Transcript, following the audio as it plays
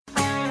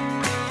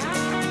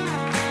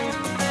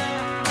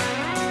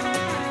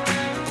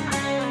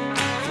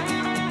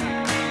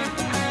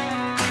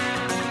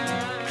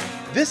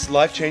This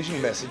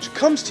life-changing message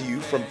comes to you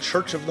from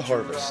Church of the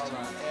Harvest.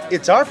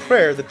 It's our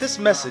prayer that this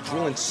message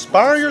will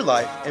inspire your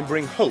life and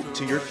bring hope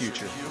to your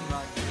future.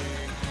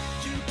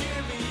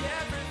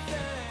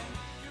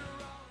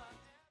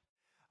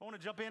 I want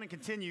to jump in and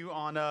continue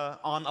on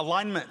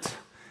alignment.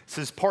 This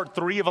is part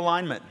 3 of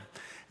alignment.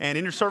 And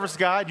in your service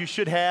guide, you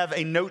should have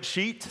a note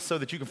sheet so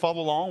that you can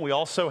follow along. We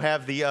also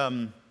have the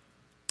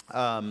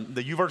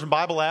YouVersion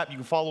Bible app. You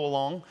can follow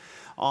along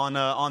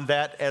on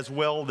that as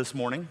well this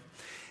morning.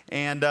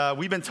 And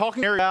we've been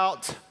talking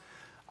about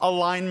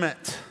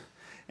alignment.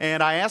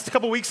 And I asked a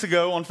couple weeks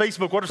ago on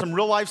Facebook, what are some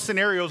real-life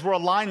scenarios where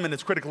alignment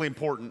is critically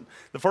important?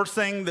 The first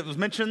thing that was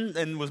mentioned,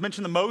 and was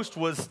mentioned the most,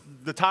 was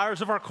the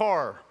tires of our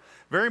car.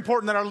 Very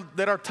important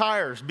that our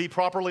tires be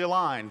properly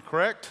aligned,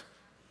 correct?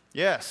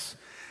 Yes.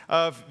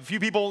 A few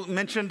people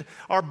mentioned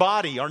our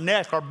body, our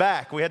neck, our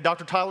back. We had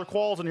Dr. Tyler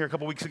Qualls in here a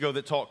couple weeks ago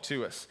that talked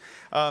to us.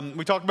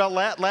 We talked about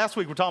last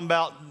week, we were talking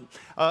about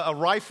a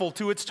rifle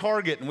to its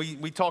target, and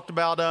we talked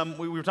about,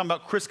 we were talking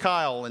about Chris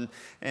Kyle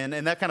and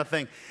that kind of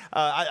thing.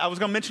 I was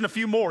going to mention a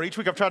few more. Each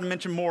week I've tried to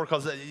mention more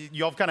because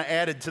y'all have kind of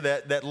added to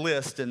that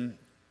list, and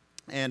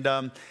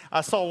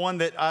I saw one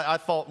that I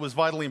thought was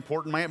vitally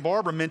important. My Aunt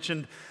Barbara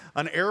mentioned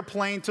an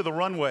airplane to the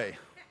runway.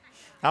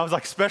 I was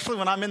like, especially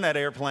when I'm in that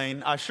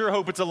airplane, I sure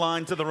hope it's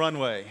aligned to the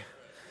runway.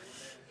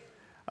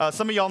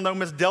 Some of y'all know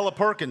Miss Della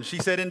Perkins. She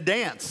said in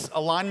dance,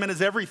 alignment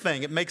is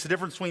everything. It makes a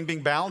difference between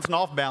being balanced and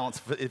off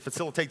balance. It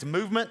facilitates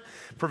movement,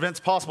 prevents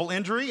possible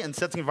injury, and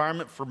sets the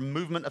environment for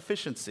movement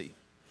efficiency.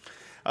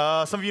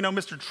 Some of you know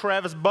Mr.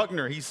 Travis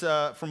Buckner. He's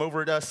from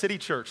over at City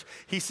Church.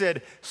 He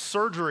said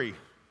surgery.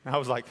 And I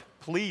was like,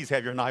 please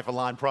have your knife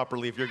aligned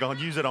properly if you're going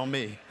to use it on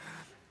me.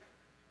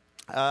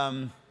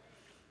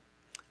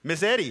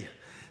 Miss Eddie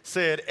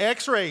said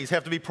x-rays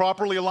have to be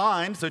properly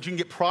aligned so that you can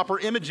get proper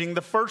imaging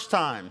the first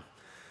time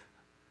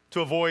to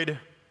avoid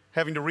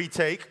having to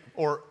retake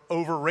or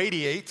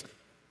over-radiate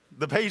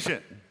the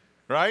patient,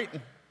 right?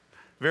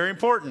 Very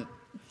important.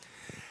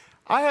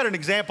 I had an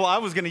example I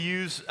was going to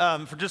use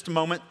for just a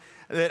moment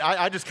that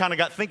I just kind of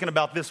got thinking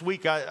about this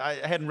week. I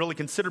hadn't really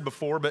considered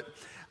before, but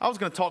I was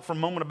going to talk for a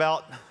moment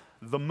about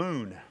the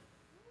moon.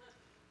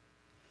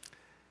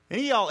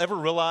 Any of y'all ever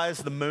realize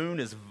the moon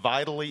is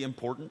vitally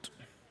important?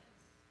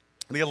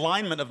 The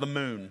alignment of the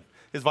moon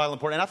is vitally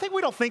important. And I think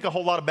we don't think a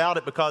whole lot about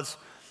it because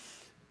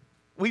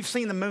we've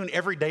seen the moon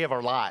every day of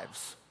our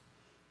lives.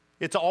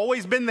 It's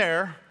always been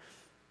there.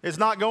 It's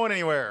not going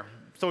anywhere.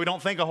 So we don't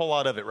think a whole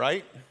lot of it,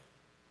 right?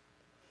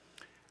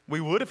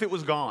 We would if it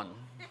was gone.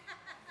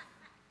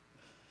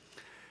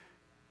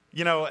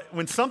 You know,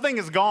 when something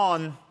is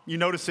gone, you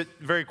notice it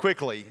very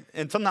quickly.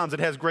 And sometimes it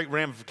has great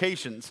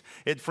ramifications.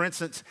 For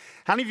instance,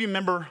 how many of you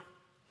remember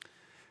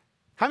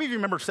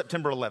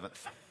September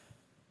 11th?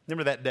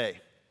 Remember that day?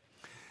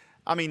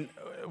 I mean,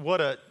 what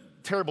a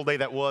terrible day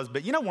that was.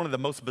 But you know, one of the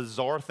most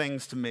bizarre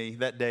things to me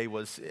that day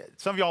was,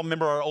 some of y'all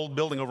remember our old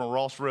building over on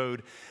Ross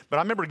Road, but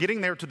I remember getting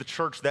there to the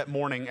church that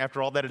morning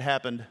after all that had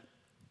happened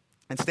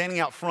and standing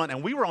out front,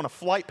 and we were on a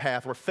flight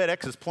path where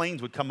FedEx's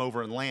planes would come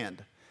over and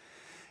land,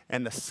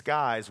 and the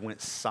skies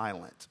went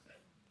silent.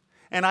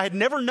 And I had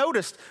never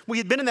noticed, we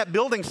had been in that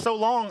building so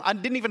long, I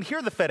didn't even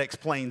hear the FedEx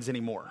planes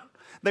anymore.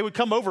 They would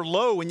come over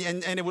low, and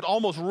it would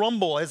almost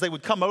rumble as they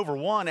would come over,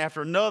 one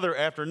after another,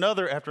 after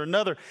another, after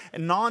another,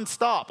 and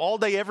nonstop, all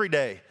day, every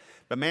day.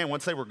 But man,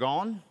 once they were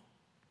gone,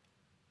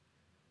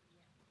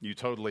 you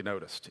totally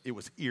noticed. It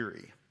was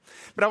eerie.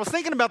 But I was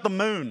thinking about the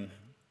moon,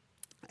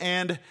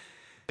 and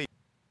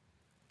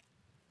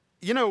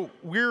you know,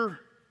 we're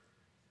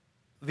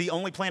the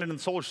only planet in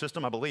the solar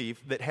system, I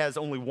believe, that has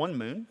only one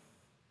moon,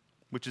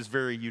 which is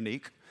very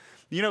unique.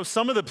 You know,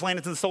 some of the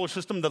planets in the solar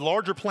system, the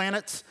larger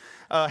planets,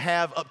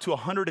 have up to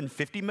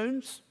 150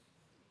 moons,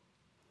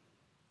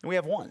 and we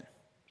have one.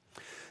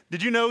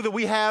 Did you know that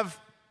we have,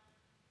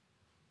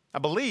 I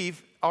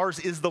believe, ours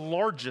is the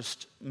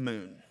largest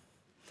moon?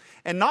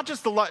 And not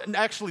just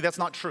actually, that's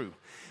not true.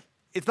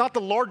 It's not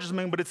the largest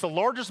moon, but it's the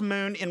largest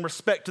moon in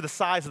respect to the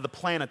size of the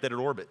planet that it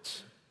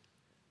orbits.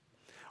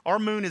 Our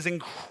moon is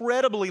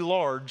incredibly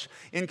large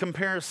in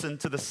comparison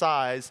to the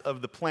size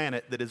of the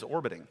planet that is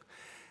orbiting.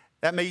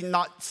 That may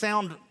not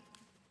sound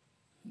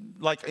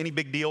like any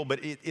big deal,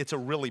 but it's a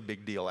really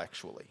big deal,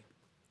 actually.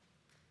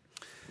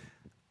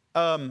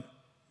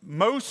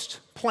 Most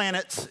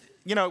planets,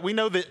 you know, we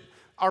know that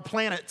our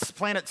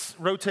planets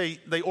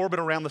rotate, they orbit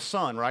around the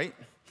sun, right?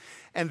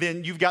 And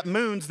then you've got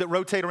moons that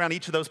rotate around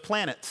each of those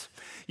planets.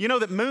 You know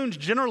that moons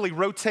generally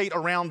rotate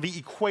around the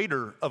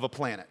equator of a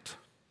planet.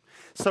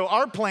 So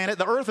our planet,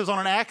 the Earth, is on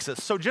an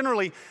axis. So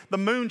generally, the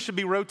moon should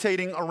be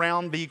rotating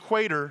around the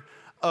equator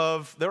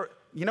of the Earth.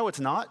 You know it's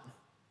not.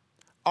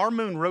 Our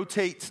moon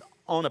rotates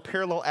on a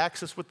parallel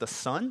axis with the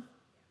sun.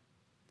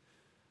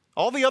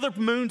 All the other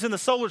moons in the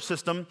solar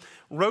system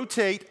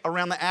rotate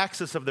around the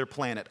axis of their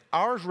planet.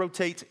 Ours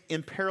rotates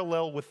in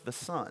parallel with the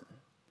sun.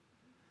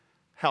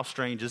 How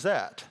strange is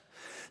that?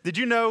 Did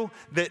you know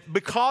that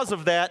because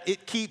of that,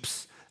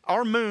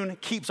 our moon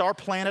keeps our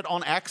planet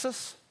on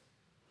axis?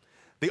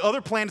 The other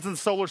planets in the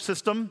solar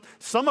system,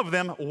 some of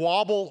them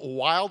wobble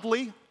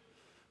wildly.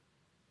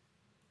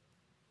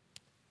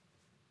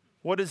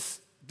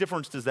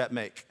 difference does that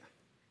make?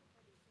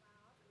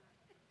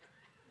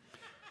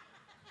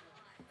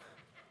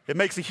 It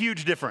makes a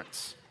huge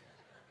difference.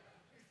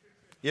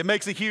 It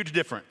makes a huge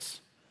difference.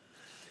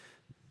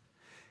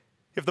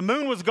 If the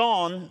moon was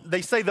gone,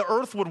 they say the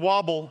earth would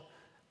wobble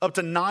up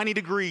to 90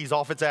 degrees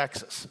off its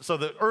axis. So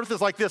the earth is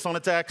like this on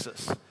its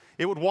axis.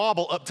 It would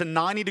wobble up to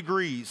 90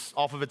 degrees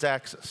off of its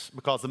axis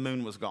because the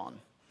moon was gone.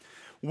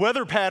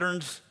 Weather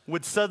patterns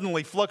would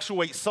suddenly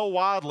fluctuate so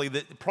wildly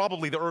that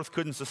probably the earth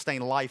couldn't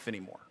sustain life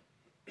anymore.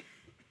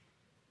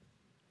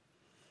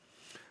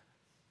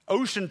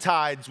 Ocean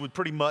tides would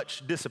pretty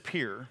much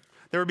disappear.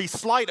 There would be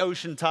slight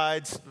ocean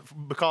tides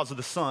because of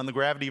the sun, the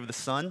gravity of the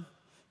sun,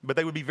 but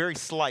they would be very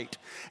slight.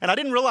 And I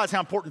didn't realize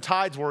how important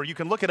tides were. You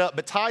can look it up,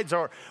 but tides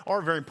are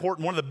very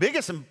important. One of the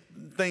biggest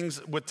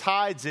things with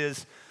tides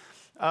is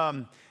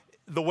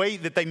the way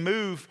that they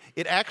move,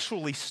 it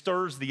actually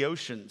stirs the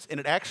oceans, and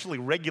it actually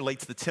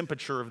regulates the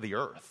temperature of the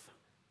earth.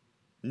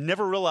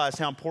 Never realized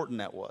how important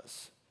that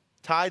was.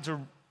 Tides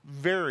are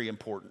very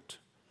important.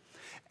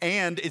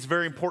 And it's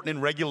very important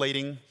in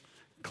regulating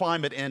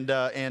climate and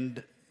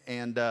the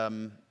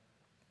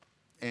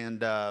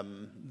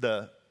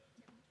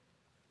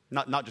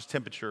not just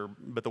temperature,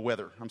 but the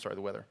weather.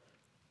 The weather.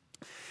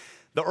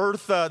 The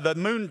earth, the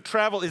moon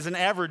travel is an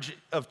average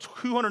of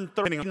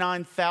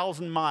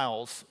 239,000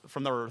 miles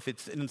from the earth.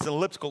 It's an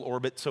elliptical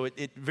orbit, so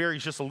it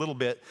varies just a little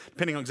bit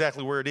depending on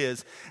exactly where it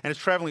is. And it's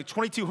traveling at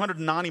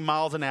 2,290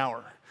 miles an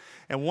hour.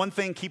 And one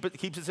thing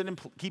keeps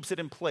it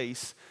in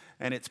place,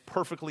 and it's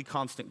perfectly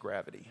constant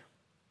gravity.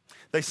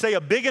 They say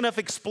a big enough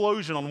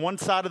explosion on one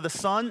side of the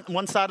sun,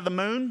 one side of the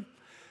moon,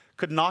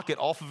 could knock it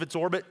off of its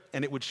orbit,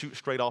 and it would shoot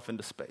straight off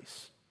into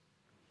space.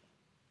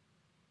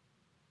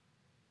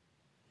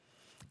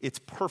 It's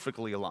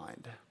perfectly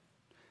aligned.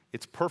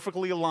 It's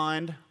perfectly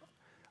aligned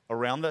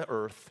around the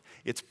earth.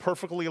 It's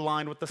perfectly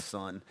aligned with the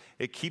sun.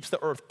 It keeps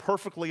the earth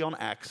perfectly on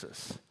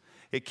axis.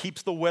 It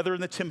keeps the weather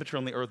and the temperature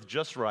on the earth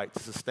just right to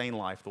sustain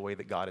life the way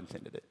that God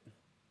intended it.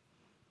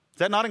 Is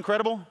that not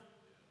incredible?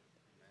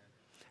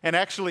 And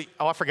actually,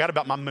 I forgot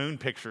about my moon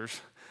pictures.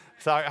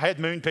 So I had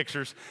moon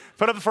pictures.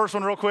 Put up the first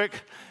one real quick.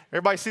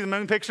 Everybody see the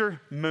moon picture?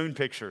 Moon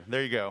picture.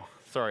 There you go.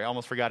 Sorry, I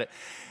almost forgot it.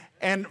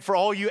 And for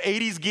all you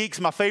 80s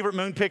geeks, my favorite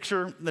moon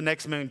picture, the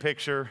next moon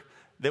picture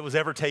that was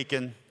ever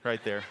taken,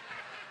 right there.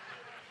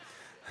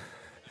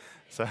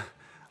 So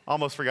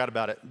almost forgot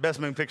about it. Best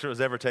moon picture was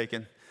ever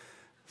taken.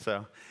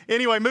 So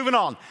anyway, moving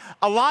on.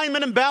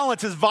 Alignment and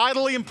balance is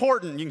vitally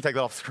important. You can take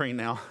that off the screen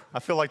now. I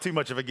feel like too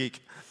much of a geek.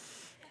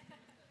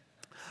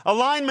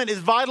 Alignment is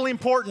vitally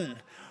important.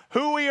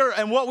 Who we are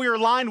and what we are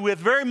aligned with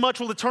very much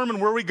will determine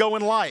where we go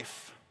in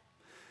life.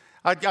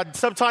 I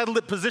subtitled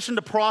it Position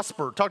to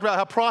Prosper. Talked about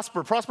how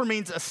prosper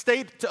means a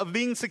state of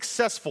being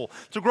successful,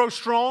 to grow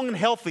strong and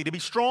healthy, to be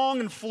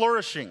strong and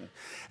flourishing.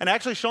 And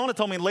actually, Shauna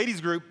told me in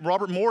ladies group,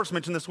 Robert Morris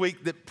mentioned this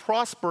week that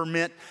prosper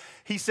meant,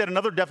 he said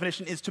another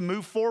definition is to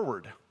move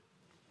forward.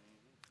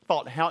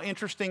 Thought, how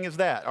interesting is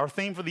that? Our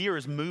theme for the year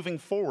is moving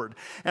forward.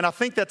 And I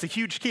think that's a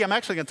huge key. I'm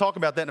actually going to talk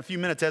about that in a few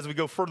minutes as we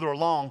go further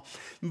along.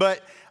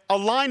 But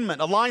alignment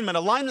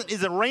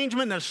is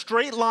arrangement in a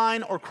straight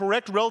line or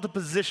correct relative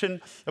position,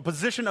 a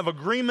position of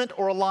agreement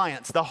or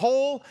alliance. The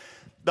whole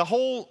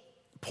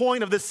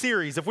point of this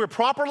series, if we're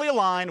properly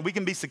aligned, we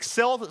can be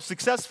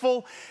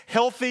successful,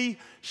 healthy,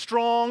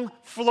 strong,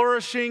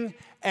 flourishing,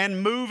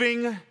 and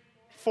moving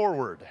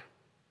forward.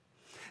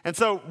 And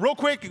so real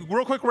quick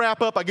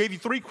wrap up. I gave you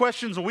 3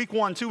 questions in week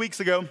 1, 2 weeks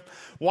ago.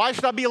 Why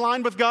should I be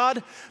aligned with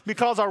God?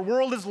 Because our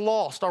world is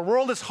lost. Our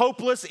world is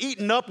hopeless,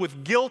 eaten up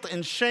with guilt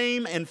and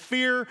shame and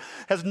fear,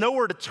 has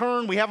nowhere to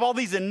turn. We have all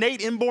these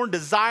innate inborn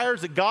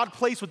desires that God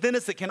placed within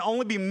us that can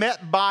only be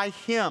met by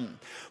Him.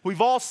 We've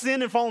all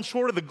sinned and fallen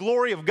short of the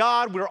glory of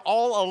God. We're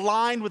all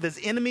aligned with His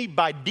enemy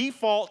by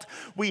default.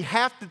 We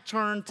have to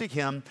turn to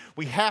Him.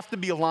 We have to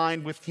be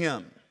aligned with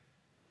Him.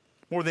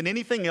 More than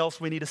anything else,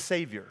 we need a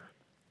Savior.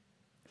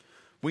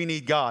 We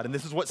need God, and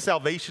this is what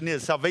salvation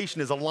is.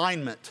 Salvation is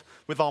alignment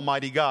with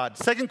Almighty God.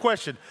 Second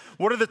question,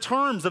 what are the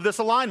terms of this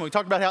alignment? We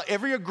talked about how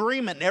every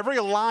agreement and every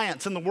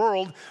alliance in the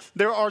world,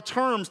 there are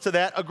terms to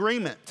that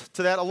agreement,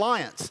 to that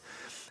alliance.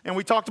 And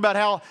we talked about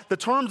how the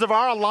terms of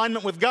our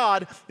alignment with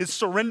God is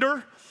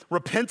surrender,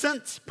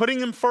 repentance,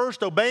 putting Him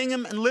first, obeying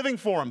Him, and living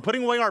for Him,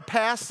 putting away our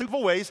past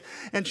sinful ways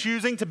and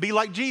choosing to be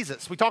like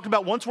Jesus. We talked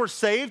about once we're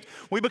saved,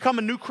 we become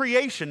a new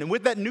creation, and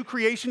with that new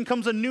creation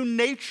comes a new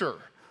nature.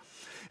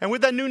 And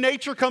with that new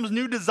nature comes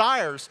new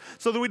desires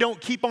so that we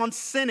don't keep on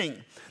sinning.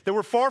 That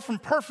we're far from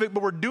perfect,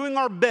 but we're doing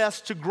our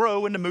best to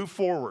grow and to move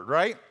forward,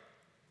 right?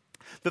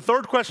 The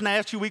third question I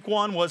asked you week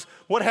 1 was,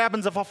 what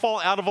happens if I fall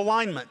out of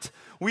alignment?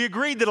 We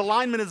agreed that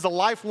alignment is a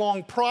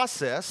lifelong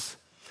process.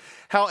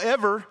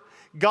 However,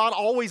 God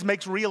always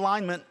makes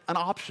realignment an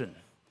option.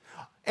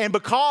 And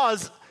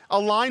because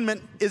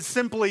alignment is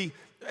simply,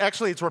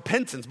 actually it's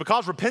repentance.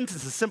 Because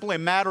repentance is simply a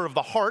matter of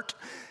the heart,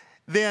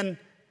 then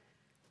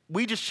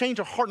we just change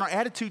our heart and our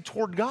attitude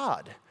toward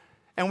God,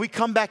 and we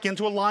come back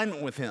into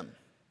alignment with Him.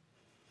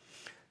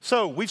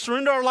 So we've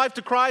surrendered our life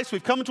to Christ.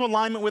 We've come into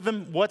alignment with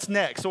him. What's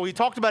next? So we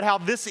talked about how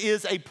this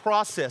is a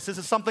process. This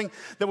is something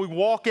that we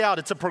walk out.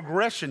 It's a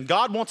progression.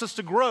 God wants us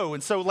to grow.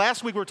 And so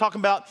last week we were talking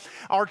about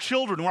our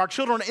children. When our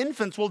children are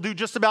infants, we'll do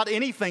just about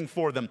anything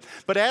for them.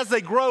 But as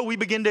they grow, we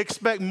begin to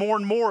expect more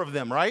and more of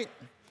them, right?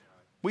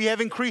 We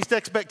have increased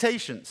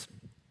expectations.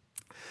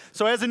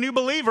 So as a new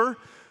believer,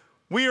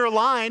 we are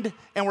aligned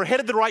and we're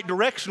headed the right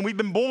direction. We've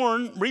been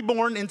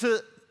reborn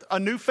into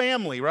a new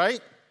family, right?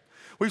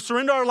 We've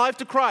surrendered our life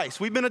to Christ.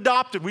 We've been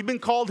adopted. We've been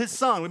called his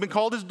son. We've been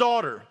called his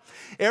daughter.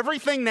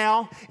 Everything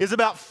now is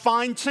about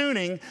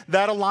fine-tuning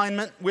that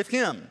alignment with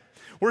him.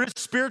 We're his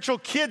spiritual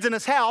kids in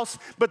his house,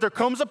 but there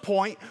comes a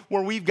point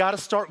where we've got to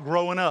start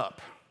growing up.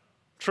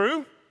 True?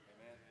 Amen.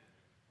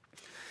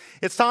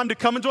 It's time to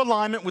come into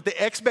alignment with the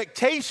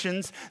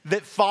expectations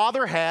that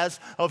Father has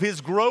of his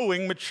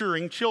growing,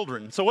 maturing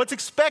children. So what's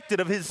expected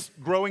of his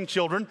growing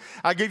children?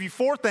 I gave you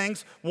 4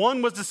 things.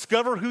 One was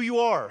discover who you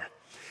are.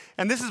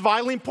 And this is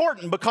vitally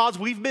important because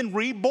we've been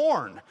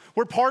reborn.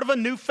 We're part of a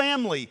new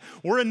family.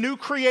 We're a new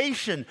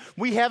creation.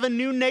 We have a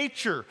new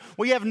nature.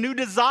 We have new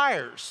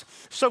desires.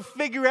 So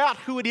figure out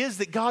who it is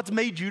that God's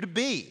made you to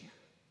be.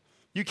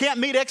 You can't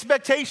meet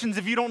expectations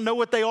if you don't know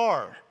what they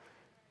are.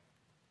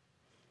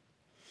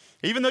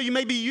 Even though you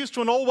may be used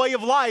to an old way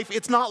of life,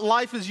 it's not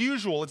life as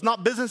usual. It's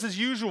not business as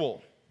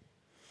usual.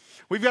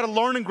 We've got to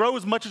learn and grow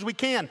as much as we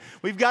can.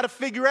 We've got to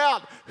figure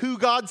out who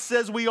God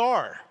says we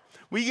are.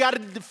 We got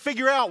to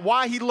figure out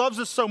why he loves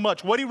us so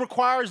much, what he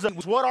requires of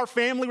us, what our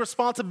family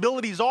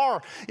responsibilities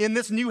are in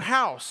this new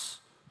house.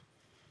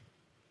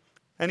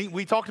 And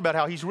we talked about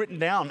how he's written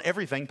down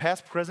everything,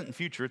 past, present, and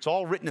future. It's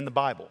all written in the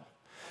Bible.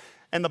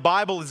 And the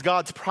Bible is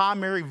God's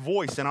primary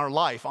voice in our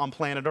life on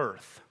planet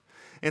Earth.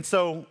 And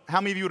so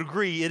how many of you would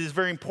agree it is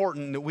very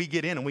important that we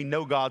get in and we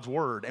know God's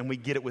word and we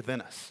get it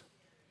within us?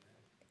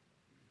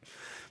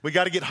 We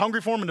got to get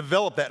hungry for him and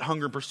develop that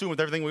hunger and pursue him with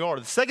everything we are.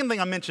 The second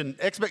thing I mentioned,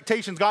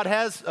 expectations God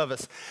has of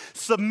us.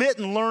 Submit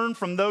and learn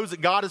from those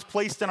that God has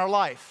placed in our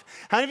life.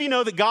 How many of you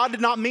know that God did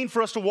not mean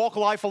for us to walk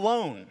life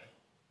alone?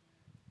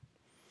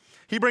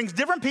 He brings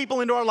different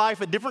people into our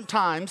life at different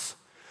times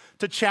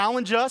to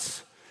challenge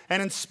us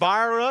and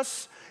inspire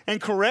us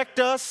and correct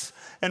us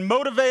and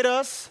motivate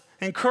us,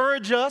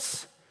 encourage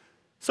us,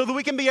 so that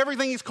we can be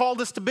everything he's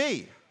called us to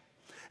be.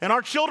 And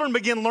our children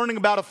begin learning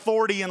about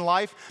authority in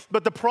life.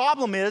 But the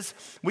problem is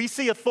we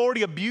see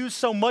authority abused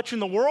so much in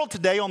the world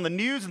today on the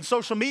news and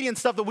social media and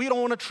stuff that we don't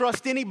want to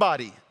trust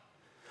anybody.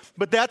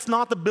 But that's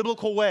not the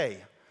biblical way.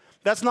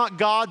 That's not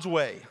God's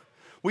way.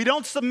 We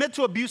don't submit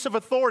to abusive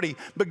authority,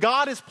 but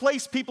God has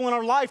placed people in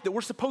our life that we're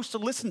supposed to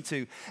listen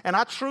to. And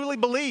I truly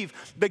believe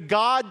that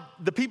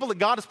the people that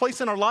God has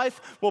placed in our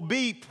life will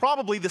be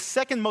probably the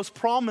second most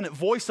prominent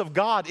voice of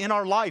God in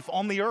our life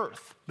on the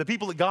earth. The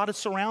people that God has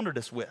surrounded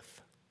us with.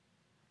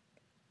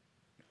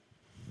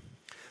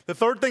 The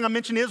third thing I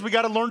mentioned is we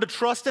got to learn to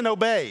trust and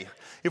obey.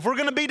 If we're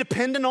going to be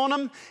dependent on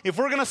him, if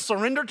we're going to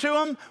surrender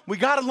to him, we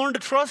got to learn to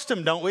trust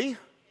him, don't we?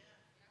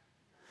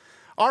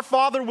 Our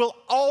Father will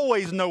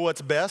always know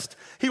what's best.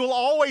 He will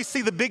always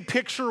see the big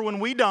picture when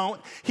we don't.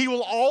 He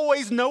will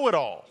always know it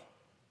all.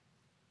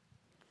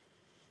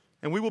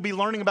 And we will be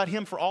learning about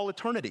him for all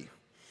eternity.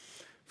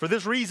 For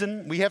this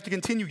reason, we have to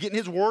continue getting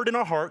his word in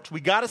our hearts.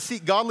 We got to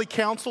seek godly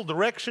counsel,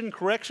 direction,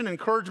 correction,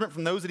 encouragement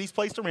from those that he's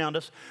placed around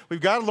us.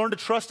 We've got to learn to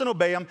trust and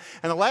obey him.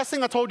 And the last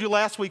thing I told you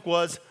last week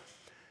was,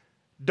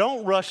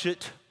 don't rush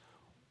it.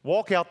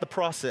 Walk out the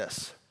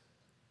process.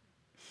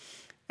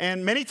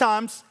 And many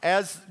times,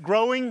 as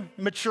growing,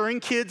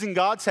 maturing kids in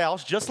God's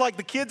house, just like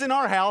the kids in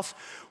our house,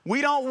 we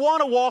don't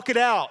want to walk it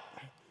out.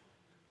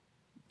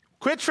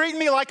 Quit treating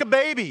me like a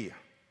baby,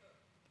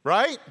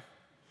 right?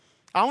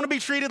 I want to be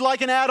treated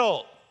like an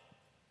adult.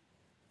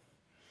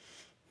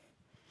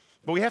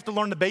 But we have to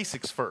learn the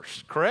basics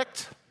first,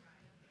 correct?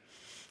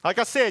 Like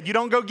I said, you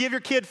don't go give your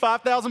kid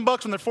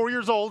 $5,000 when they're 4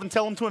 years old and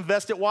tell them to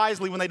invest it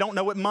wisely when they don't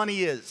know what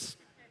money is.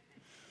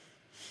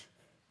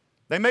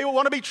 They may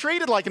want to be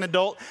treated like an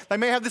adult. They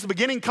may have this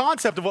beginning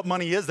concept of what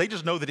money is. They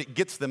just know that it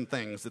gets them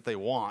things that they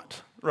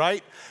want,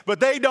 right? But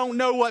they don't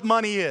know what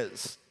money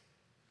is.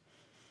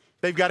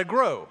 They've got to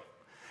grow.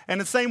 And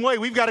the same way,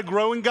 we've got to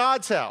grow in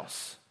God's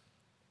house.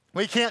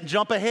 We can't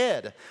jump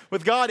ahead.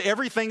 With God,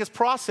 everything is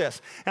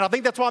processed. And I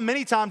think that's why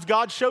many times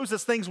God shows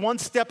us things one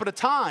step at a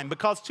time,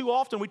 because too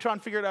often we try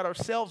and figure it out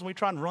ourselves and we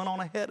try and run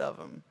on ahead of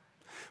him.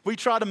 We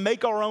try to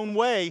make our own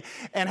way.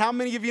 And how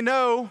many of you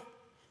know,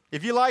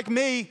 if you're like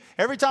me,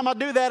 every time I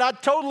do that, I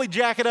totally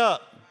jack it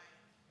up.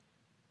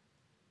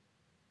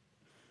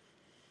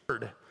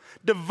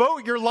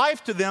 Devote your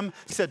life to them.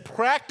 He said,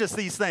 practice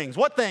these things.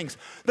 What things?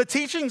 The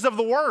teachings of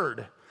the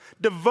word.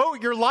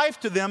 Devote your life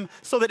to them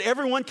so that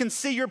everyone can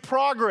see your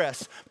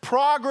progress.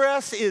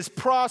 Progress is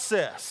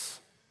process.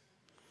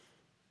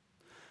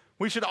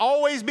 We should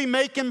always be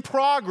making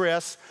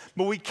progress,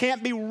 but we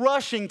can't be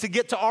rushing to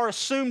get to our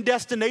assumed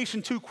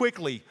destination too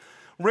quickly.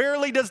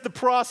 Rarely does the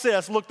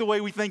process look the way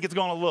we think it's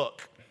going to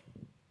look.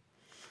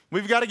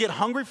 We've got to get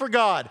hungry for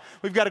God.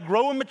 We've got to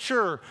grow and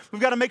mature.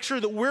 We've got to make sure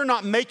that we're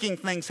not making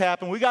things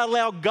happen. We've got to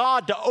allow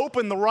God to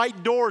open the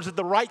right doors at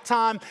the right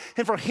time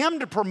and for Him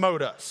to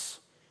promote us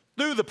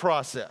through the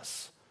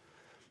process.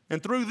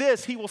 And through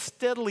this, He will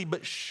steadily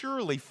but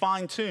surely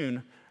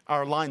fine-tune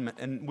our alignment,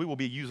 and we will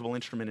be a usable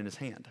instrument in His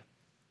hand.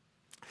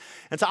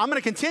 And so I'm going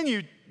to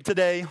continue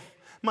today. I'm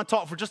going to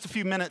talk for just a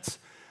few minutes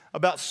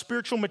about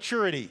spiritual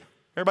maturity.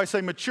 Everybody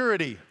say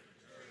maturity.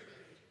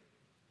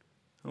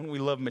 Don't we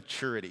love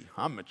maturity?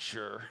 I'm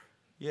mature.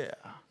 Yeah.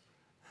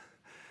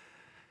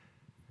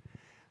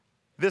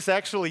 This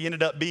actually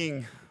ended up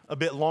being a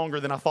bit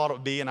longer than I thought it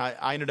would be, and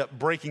I ended up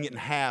breaking it in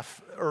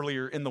half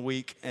earlier in the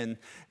week, and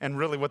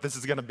really what this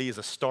is going to be is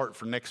a start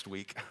for next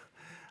week.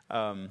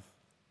 I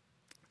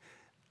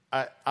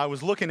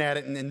was looking at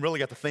it and really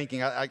got to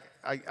thinking. I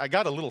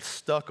got a little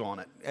stuck on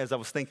it as I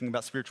was thinking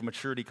about spiritual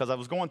maturity because I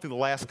was going through the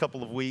last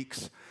couple of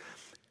weeks,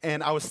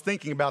 and I was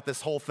thinking about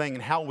this whole thing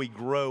and how we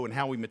grow and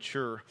how we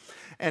mature.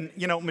 And,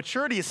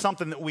 maturity is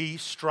something that we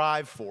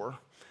strive for.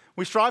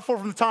 We strive for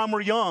from the time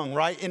we're young,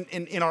 right,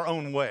 in our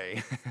own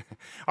way.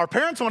 Our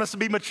parents want us to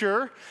be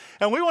mature,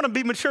 and we want to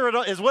be mature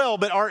as well,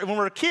 but when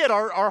we're a kid,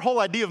 our whole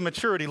idea of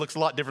maturity looks a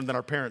lot different than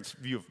our parents'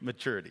 view of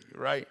maturity,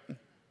 right?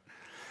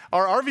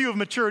 Our view of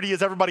maturity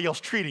is everybody else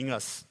treating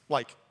us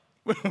like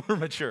we're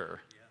mature.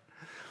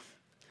 Yeah.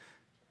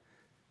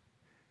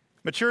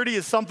 Maturity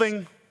is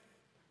something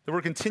that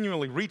we're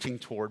continually reaching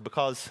toward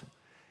because,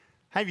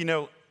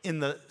 in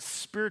the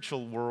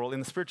spiritual world, in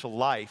the spiritual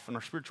life, in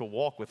our spiritual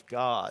walk with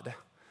God,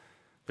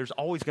 there's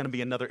always going to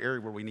be another area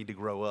where we need to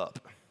grow up,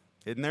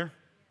 isn't there?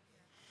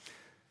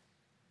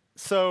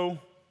 So,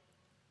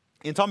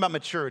 in talking about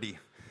maturity,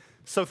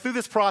 through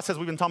this process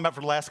we've been talking about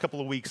for the last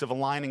couple of weeks of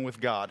aligning with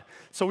God.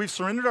 So we've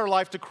surrendered our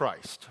life to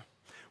Christ.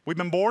 We've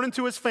been born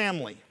into His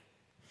family.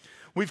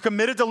 We've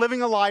committed to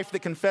living a life that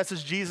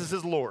confesses Jesus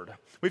as Lord.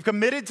 We've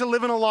committed to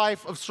living a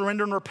life of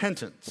surrender and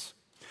repentance.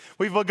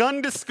 We've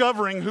begun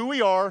discovering who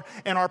we are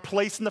and our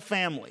place in the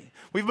family.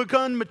 We've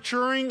begun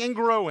maturing and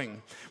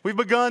growing. We've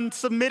begun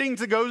submitting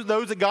to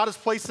those that God has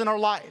placed in our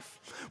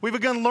life. We've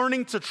begun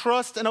learning to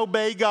trust and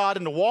obey God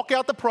and to walk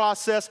out the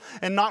process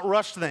and not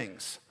rush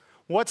things.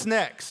 What's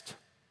next?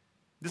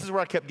 This is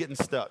where I kept getting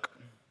stuck.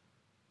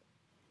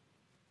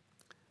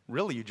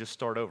 Really, you just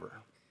start over.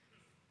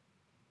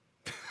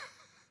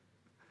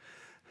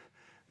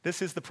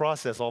 This is the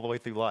process all the way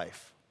through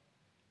life.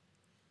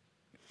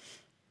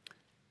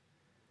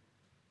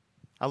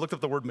 I looked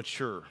up the word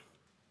mature.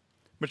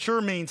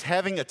 Mature means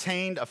having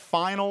attained a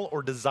final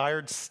or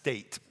desired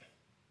state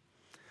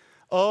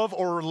of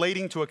or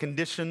relating to a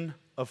condition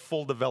of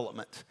full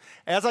development.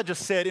 As I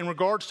just said, in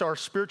regards to our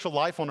spiritual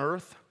life on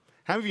earth,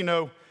 how many of you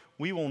know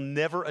we will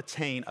never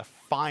attain a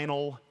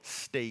final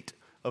state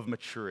of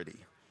maturity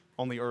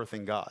on the earth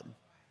in God?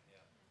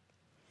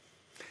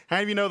 How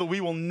many of you know that we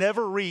will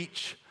never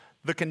reach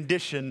the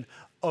condition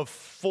of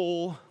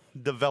full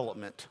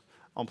development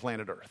on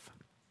planet Earth?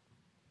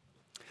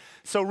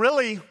 So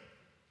really,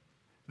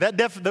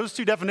 those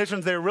two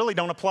definitions there really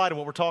don't apply to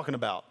what we're talking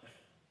about.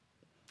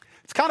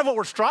 It's kind of what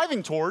we're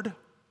striving toward,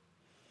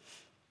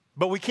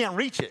 but we can't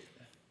reach it.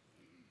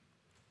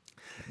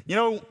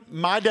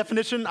 My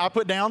definition I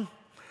put down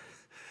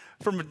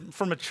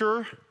for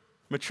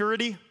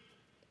maturity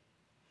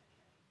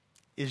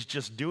is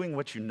just doing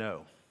what you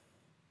know.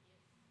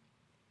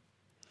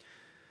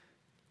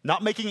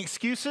 Not making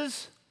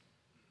excuses,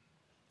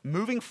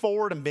 moving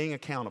forward and being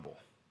accountable.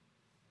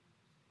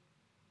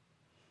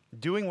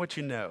 Doing what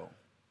you know.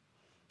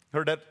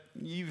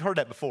 You've heard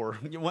that before.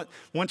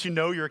 Once you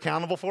know, you're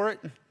accountable for it.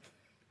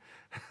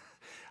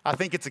 I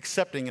think it's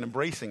accepting and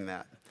embracing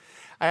that.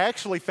 I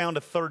actually found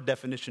a third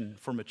definition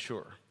for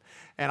mature,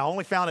 and I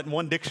only found it in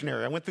one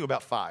dictionary. I went through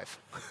about 5,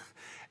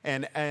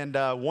 and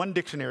one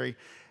dictionary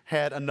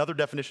had another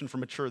definition for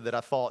mature that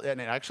I thought,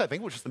 and actually I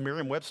think it was just the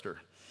Merriam-Webster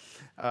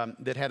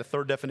that had a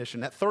third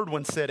definition. That third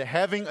one said,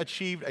 having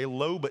achieved a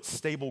low but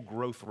stable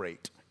growth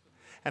rate.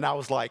 And I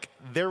was like,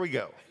 there we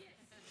go.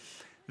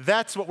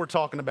 That's what we're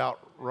talking about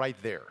right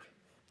there.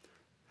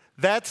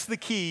 That's the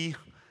key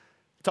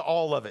to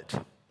all of it.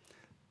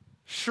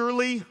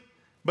 Surely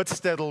but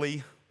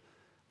steadily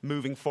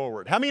moving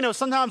forward. How many know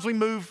sometimes we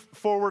move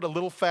forward a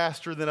little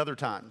faster than other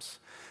times?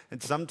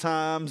 And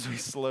sometimes we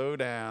slow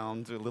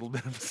down to a little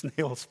bit of a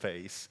snail's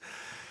pace.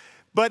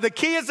 But the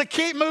key is to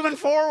keep moving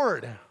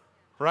forward,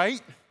 right?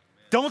 Amen.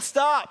 Don't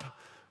stop.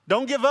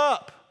 Don't give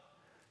up.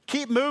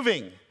 Keep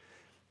moving.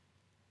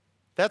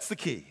 That's the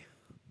key.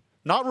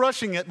 Not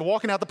rushing it, but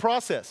walking out the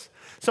process.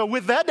 So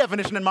with that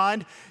definition in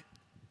mind,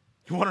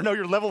 you want to know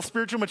your level of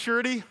spiritual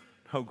maturity?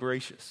 Oh,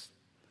 gracious.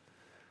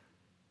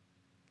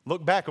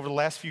 Look back over the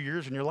last few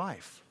years in your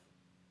life.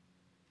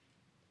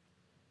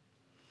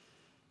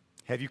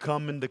 Have you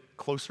come into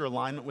closer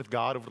alignment with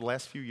God over the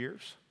last few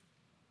years?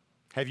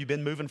 Have you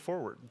been moving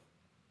forward?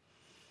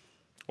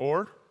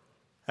 Or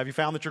have you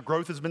found that your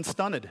growth has been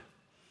stunted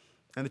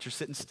and that you're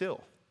sitting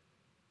still?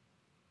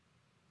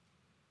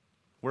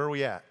 Where are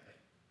we at?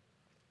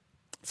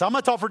 So I'm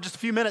going to talk for just a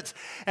few minutes,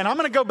 and I'm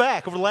going to go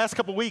back over the last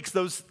couple of weeks,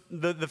 the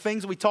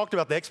things that we talked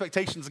about, the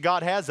expectations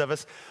God has of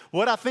us.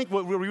 What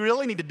we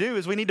really need to do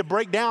is we need to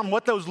break down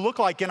what those look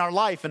like in our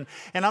life. And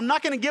I'm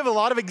not going to give a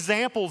lot of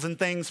examples and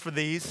things for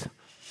these,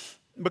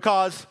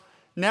 because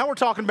now we're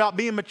talking about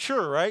being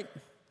mature, right?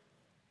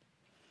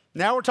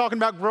 Now we're talking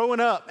about growing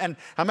up, and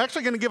I'm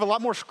actually going to give a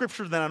lot more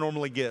scripture than I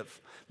normally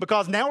give,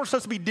 because now we're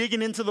supposed to be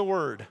digging into the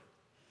Word.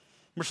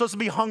 We're supposed to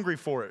be hungry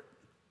for it.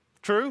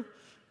 True?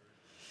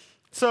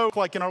 So,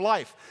 like in our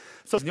life.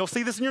 So you'll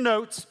see this in your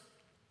notes.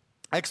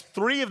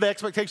 3 of the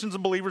expectations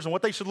of believers and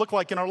what they should look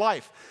like in our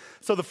life.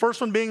 So the first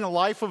one being a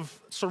life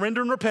of surrender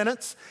and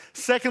repentance.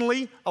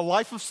 Secondly, a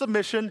life of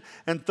submission.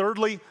 And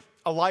thirdly,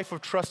 a life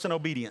of trust and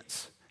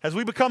obedience. As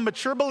we become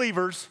mature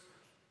believers,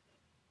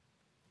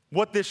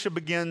 what this should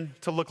begin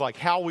to look like,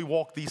 how we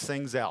walk these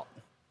things out.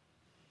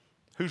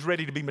 Who's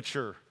ready to be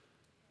mature?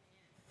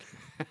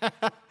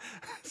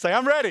 Say,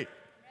 I'm ready.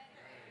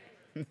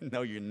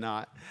 No, you're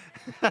not.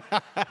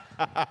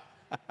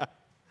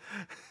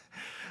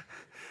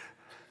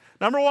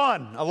 Number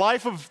 1, a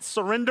life of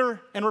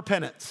surrender and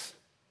repentance.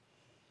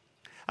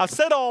 I've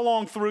said all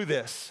along through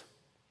this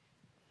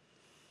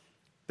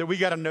that we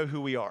got to know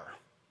who we are.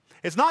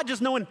 It's not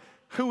just knowing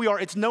who we are,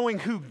 it's knowing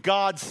who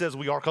God says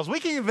we are, because we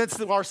can convince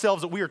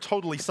ourselves that we are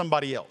totally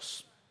somebody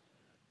else.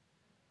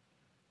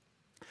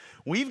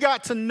 We've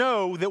got to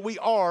know that we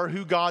are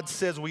who God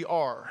says we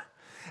are,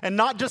 and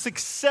not just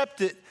accept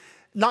it.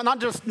 Not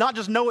just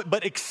know it,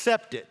 but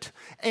accept it,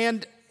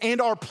 and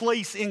our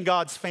place in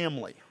God's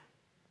family.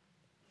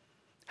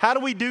 How do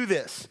we do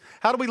this?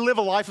 How do we live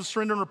a life of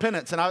surrender and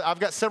repentance? And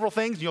I've got several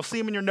things. You'll see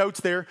them in your notes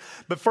there.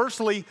 But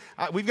firstly,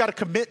 we've got to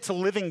commit to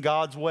living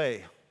God's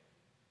way.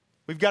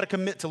 We've got to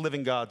commit to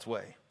living God's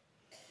way.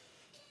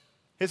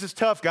 This is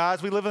tough,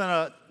 guys. We live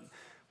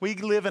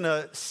in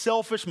a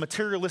selfish,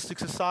 materialistic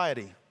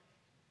society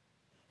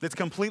that's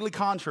completely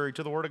contrary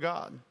to the Word of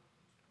God.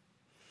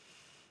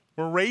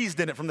 We're raised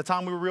in it from the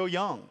time we were real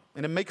young,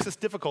 and it makes us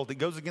difficult. It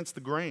goes against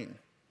the grain.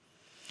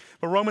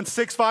 But Romans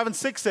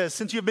 6:5-6 says,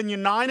 since you have been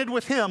united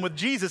with him, with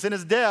Jesus in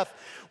his death,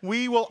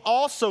 we will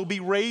also be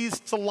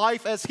raised to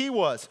life as he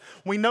was.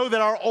 We know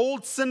that our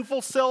old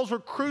sinful selves were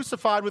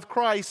crucified with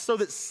Christ so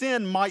that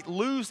sin might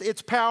lose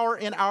its power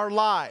in our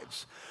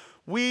lives.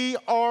 We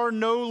are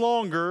no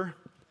longer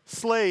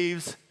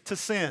slaves to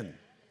sin.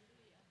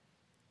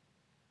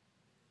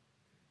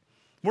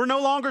 We're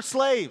no longer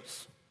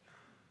slaves.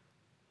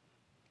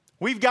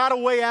 We've got a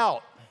way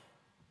out.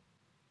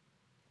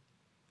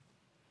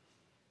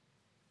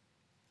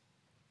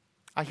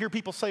 I hear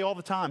people say all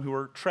the time who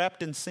are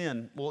trapped in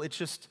sin, well, it's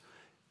just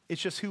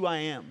who I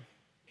am.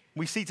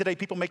 We see today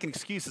people making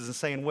excuses and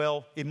saying,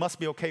 well, it must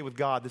be okay with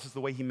God. This is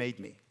the way he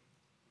made me.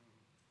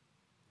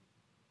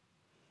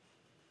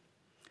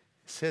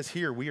 It says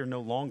here, we are no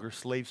longer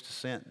slaves to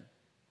sin.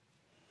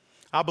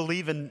 I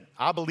believe in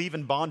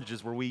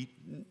bondages where we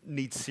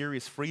need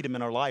serious freedom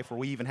in our life, where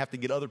we even have to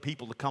get other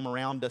people to come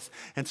around us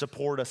and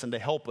support us and to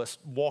help us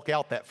walk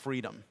out that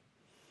freedom.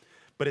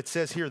 But it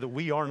says here that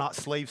we are not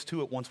slaves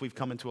to it once we've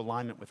come into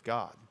alignment with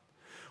God.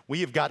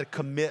 We have got to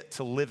commit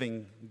to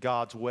living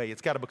God's way.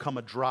 It's got to become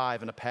a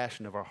drive and a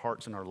passion of our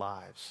hearts and our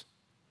lives.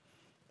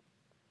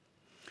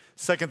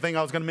 Second thing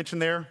I was going to mention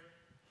there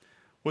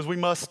was we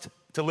must,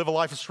 to live a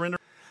life of surrender,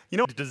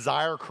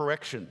 desire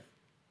correction.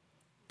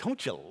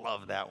 Don't you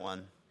love that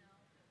one?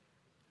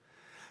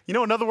 You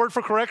know another word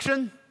for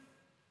correction?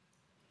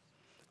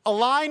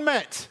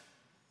 Alignment.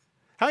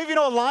 How many of you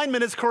know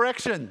alignment is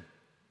correction?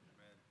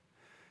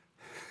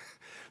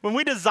 When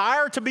we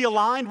desire to be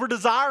aligned, we're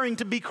desiring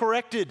to be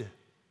corrected.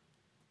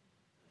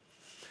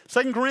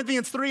 2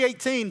 Corinthians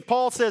 3:18,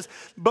 Paul says,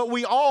 but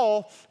we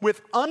all,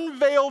 with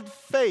unveiled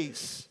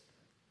face,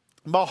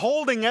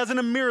 beholding as in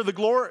a mirror the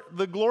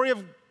glory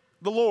of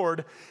the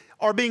Lord,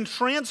 are being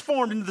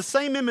transformed into the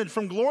same image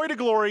from glory to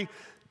glory,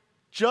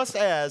 just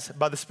as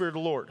by the Spirit of the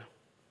Lord.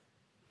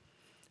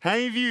 How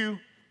many of you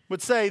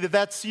would say that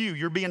that's you?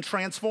 You're being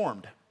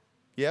transformed.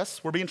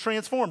 Yes, we're being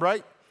transformed,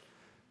 right?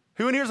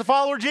 Who in here is a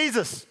follower of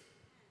Jesus?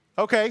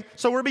 Okay,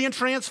 so we're being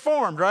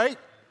transformed, right?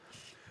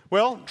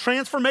 Well,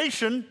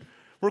 transformation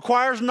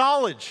requires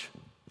knowledge.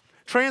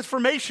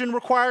 Transformation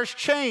requires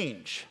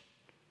change.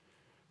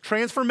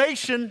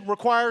 Transformation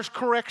requires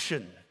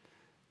correction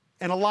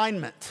and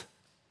alignment.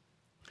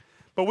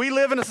 But we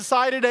live in a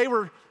society today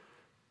where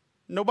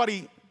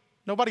nobody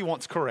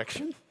wants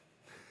correction.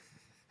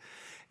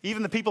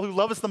 Even the people who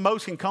love us the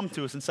most can come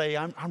to us and say,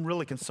 I'm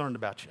really concerned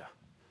about you.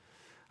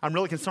 I'm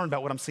really concerned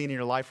about what I'm seeing in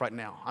your life right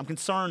now. I'm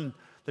concerned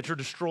that you're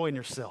destroying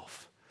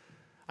yourself.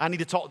 I need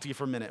to talk to you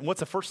for a minute. And what's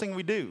the first thing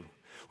we do?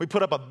 We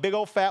put up a big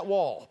old fat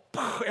wall,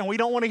 and we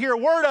don't want to hear a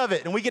word of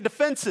it, and we get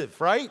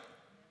defensive, right?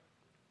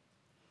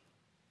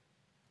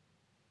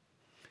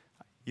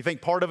 You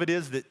think part of it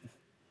is that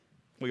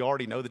we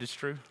already know that it's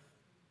true,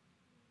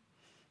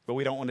 but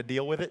we don't want to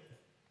deal with it?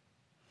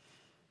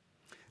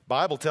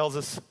 Bible tells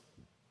us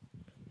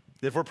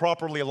that if we're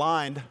properly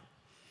aligned,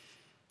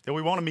 that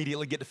we won't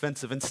immediately get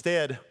defensive.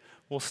 Instead,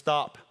 we'll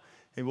stop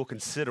and we'll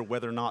consider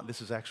whether or not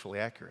this is actually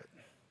accurate.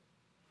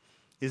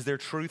 Is there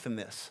truth in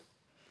this?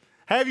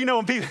 Have you know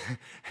when people,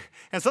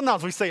 and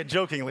sometimes we say it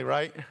jokingly,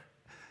 right?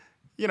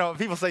 You know,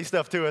 people say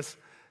stuff to us,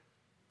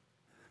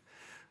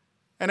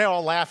 and they're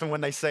all laughing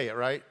when they say it,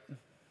 right?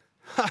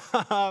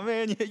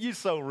 Man, you're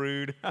so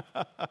rude.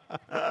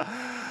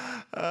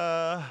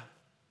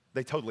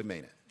 They totally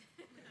mean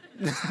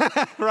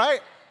it,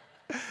 right?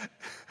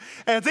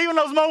 And it's even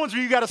those moments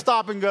where you got to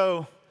stop and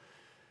go,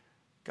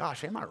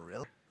 gosh, am I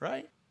really,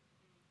 right?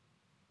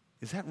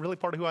 Is that really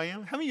part of who I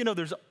am? How many of you know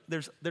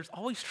there's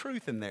always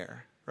truth in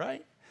there,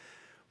 right?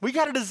 We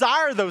got to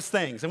desire those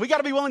things, and we got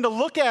to be willing to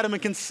look at them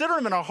and consider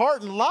them in our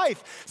heart and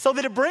life so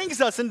that it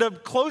brings us into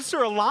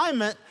closer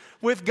alignment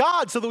with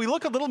God so that we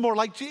look a little more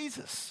like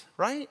Jesus,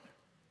 right?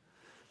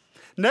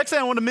 Next thing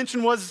I want to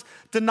mention was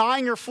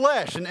denying your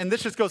flesh, and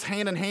this just goes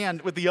hand in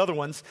hand with the other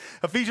ones.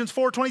 Ephesians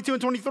 4:22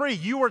 and 23,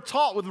 you were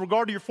taught with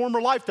regard to your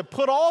former life to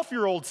put off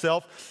your old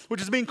self,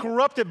 which is being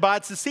corrupted by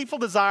its deceitful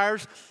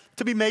desires,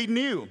 to be made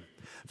new.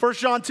 1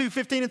 John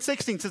 2:15 and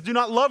 16 says, do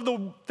not love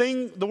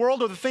the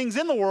world or the things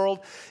in the world.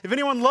 If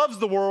anyone loves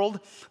the world,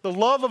 the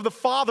love of the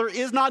Father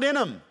is not in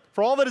him.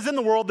 For all that is in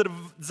the world, the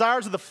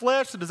desires of the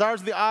flesh, the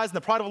desires of the eyes, and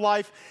the pride of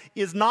life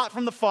is not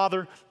from the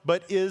Father,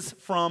 but is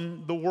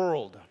from the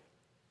world.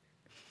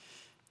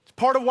 It's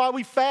part of why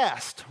we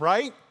fast,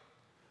 right?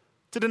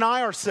 To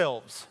deny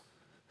ourselves.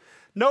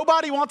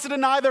 Nobody wants to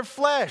deny their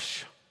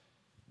flesh.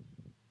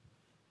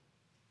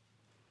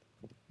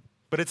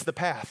 But it's the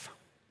path.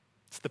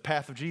 It's the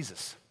path of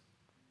Jesus.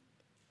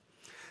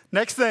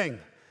 Next thing,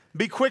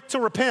 be quick to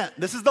repent.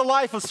 This is the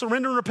life of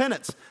surrender and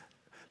repentance.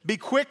 Be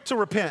quick to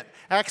repent.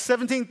 Acts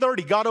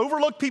 17:30, God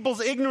overlooked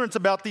people's ignorance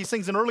about these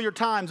things in earlier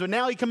times, but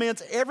now he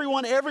commands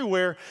everyone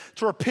everywhere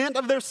to repent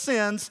of their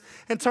sins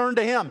and turn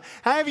to him.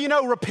 How many of you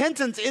know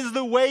repentance is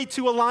the way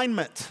to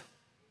alignment?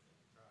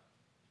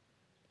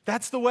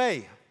 That's the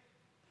way.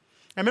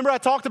 And remember I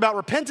talked about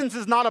repentance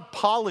is not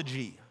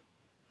apology.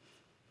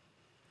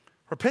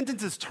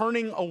 Repentance is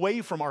turning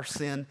away from our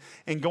sin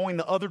and going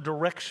the other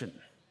direction.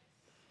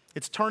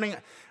 It's turning,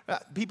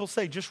 people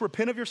say, just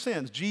repent of your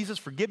sins. Jesus,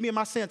 forgive me of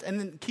my sins, and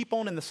then keep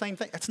on in the same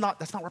thing. That's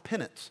not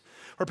repentance.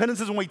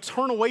 Repentance is when we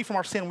turn away from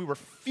our sin, we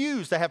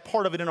refuse to have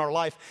part of it in our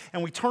life,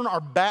 and we turn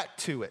our back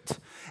to it,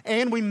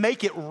 and we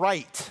make it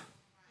right.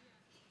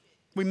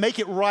 We make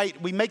it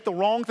right. We make the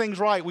wrong things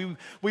right. We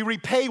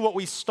repay what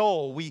we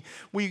stole. We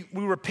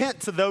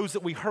repent to those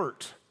that we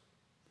hurt.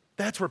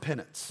 That's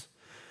repentance.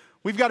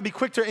 We've got to be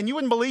quick to, and you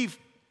wouldn't believe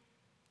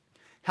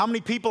how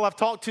many people I've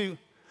talked to.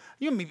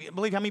 You wouldn't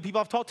believe how many people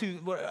I've talked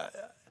to.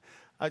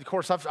 Of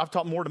course, I've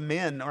talked more to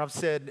men, or I've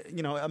said,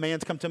 you know, a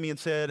man's come to me and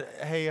said,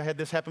 hey, I had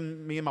this happen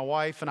to me and my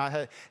wife, and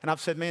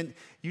I've said, man,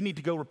 you need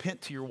to go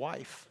repent to your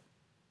wife,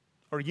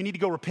 or you need to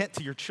go repent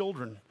to your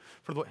children.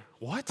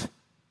 What?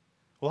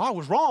 Well, I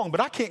was wrong, but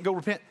I can't go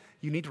repent.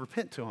 You need to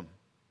repent to them.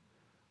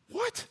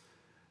 What?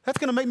 That's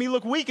going to make me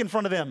look weak in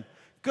front of them.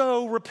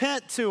 Go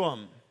repent to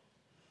them.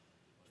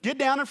 Get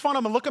down in front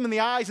of them and look them in the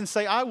eyes and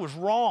say, I was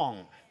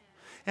wrong,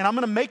 and I'm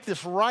going to make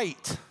this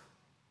right.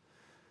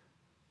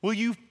 Will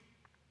you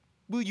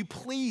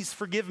please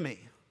forgive me?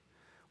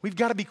 We've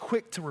got to be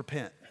quick to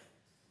repent.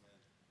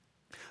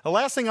 The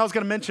last thing I was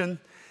going to mention,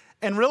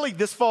 and really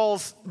this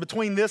falls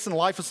between this and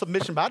life of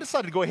submission, but I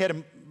decided to go ahead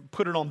and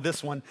put it on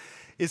this one,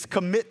 is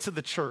commit to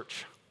the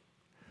church.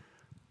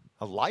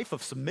 A life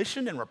of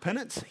submission and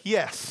repentance?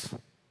 Yes.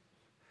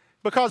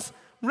 Because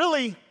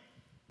really,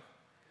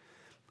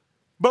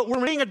 but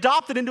we're being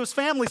adopted into his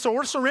family, so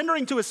we're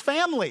surrendering to his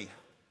family.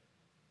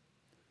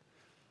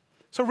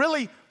 So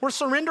really, we're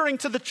surrendering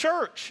to the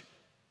church.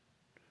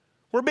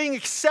 We're being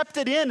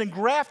accepted in and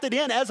grafted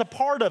in as a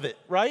part of it,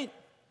 right?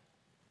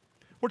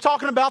 We're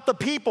talking about the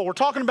people. We're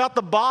talking about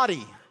the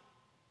body.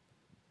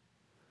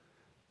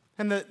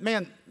 And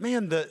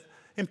the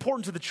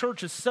importance of the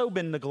church has so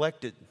been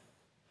neglected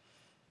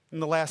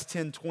in the last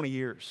 10, 20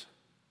 years.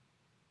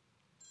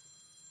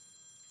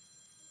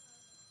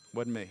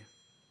 Wasn't me.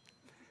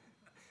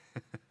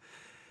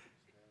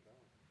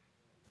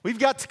 We've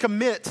got to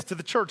commit to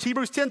the church.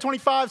 Hebrews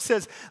 10:25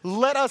 says,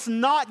 let us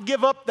not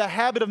give up the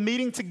habit of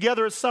meeting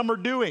together as some are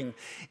doing.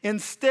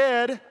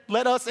 Instead,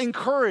 let us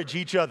encourage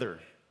each other.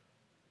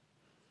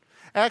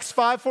 Acts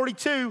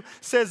 5:42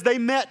 says they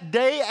met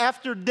day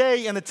after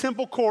day in the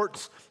temple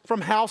courts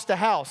from house to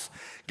house.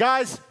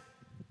 Guys,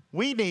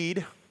 we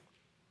need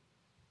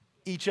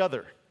each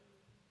other.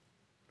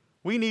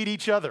 We need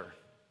each other.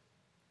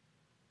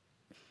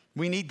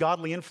 We need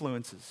godly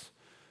influences.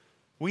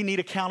 We need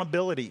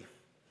accountability.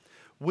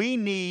 We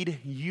need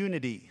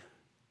unity.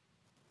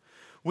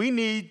 We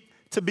need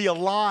to be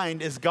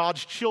aligned as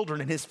God's children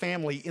and his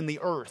family in the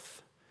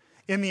earth,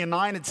 in the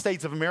United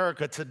States of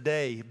America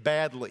today,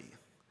 badly.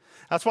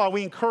 That's why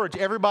we encourage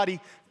everybody,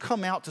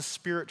 come out to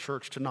Spirit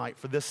Church tonight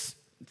for this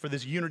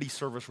unity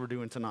service we're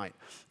doing tonight.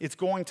 It's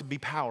going to be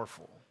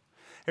powerful.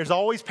 There's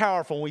always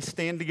powerful when we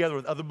stand together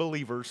with other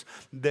believers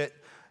that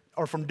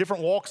are from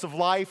different walks of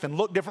life and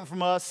look different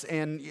from us,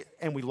 and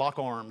we lock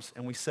arms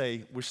and we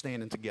say, we're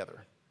standing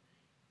together.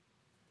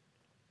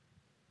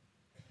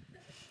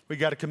 We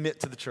got to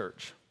commit to the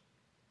church.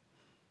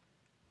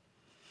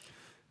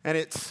 And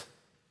it's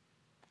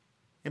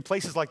in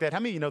places like that. How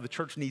many of you know the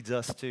church needs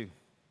us too?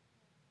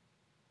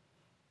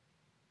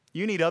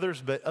 You need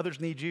others, but others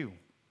need you.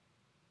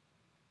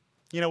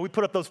 You know, we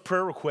put up those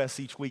prayer requests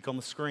each week on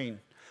the screen.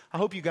 I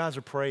hope you guys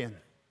are praying.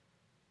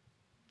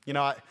 You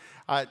know,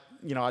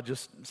 I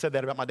just said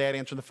that about my dad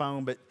answering the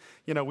phone, but,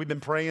 you know, we've been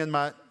praying.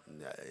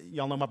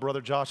 Y'all know my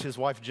brother Josh, his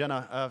wife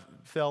Jenna,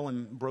 fell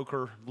and broke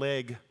her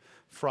leg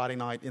Friday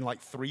night in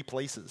like 3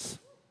 places.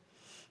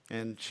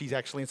 And she's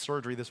actually in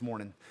surgery this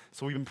morning.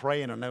 So we've been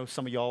praying. I know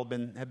some of y'all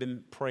have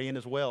been praying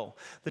as well.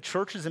 The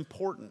church is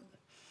important,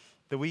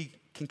 that we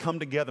can come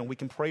together and we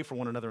can pray for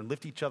one another and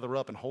lift each other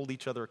up and hold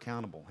each other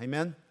accountable.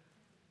 Amen?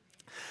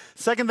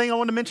 Second thing I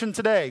want to mention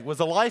today was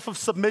a life of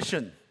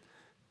submission.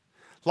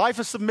 Life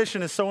of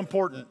submission is so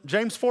important.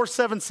 James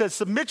 4:7 says,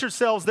 "Submit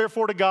yourselves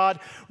therefore to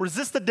God,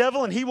 resist the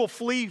devil and he will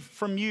flee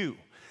from you."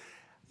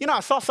 You know,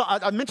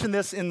 I mentioned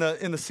this in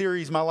the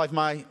series, My Life,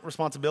 My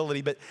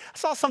Responsibility, but I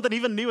saw something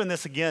even new in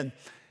this again.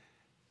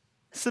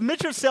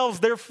 Submit yourselves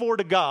therefore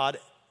to God.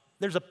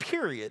 There's a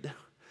period.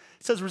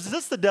 It says,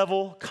 resist the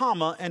devil,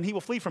 comma, and he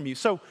will flee from you.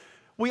 So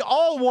we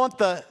all want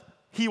the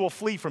he will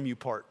flee from you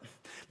part.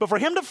 But for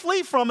him to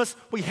flee from us,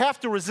 we have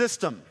to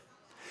resist him.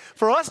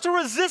 For us to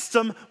resist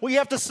him, we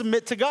have to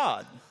submit to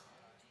God.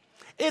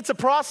 It's a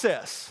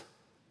process.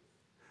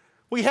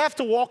 We have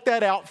to walk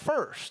that out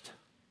first.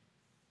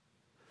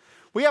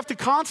 We have to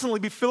constantly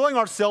be filling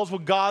ourselves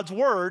with God's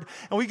word,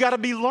 and we got to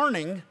be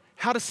learning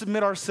how to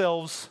submit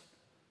ourselves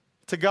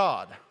to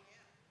God.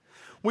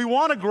 We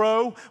want to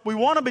grow, we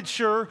want to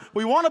mature,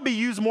 we want to be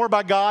used more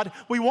by God,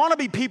 we want to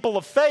be people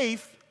of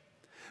faith,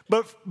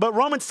 but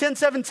Romans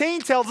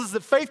 10:17 tells us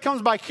that faith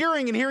comes by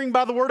hearing and hearing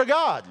by the word of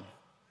God.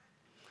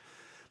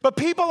 But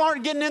people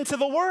aren't getting into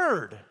the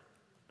word.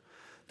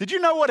 Did you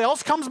know what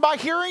else comes by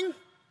hearing?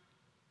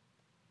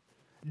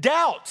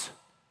 Doubt.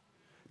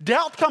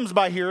 Doubt comes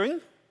by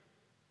hearing.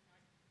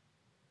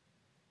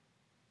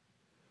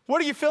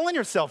 What are you filling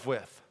yourself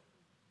with?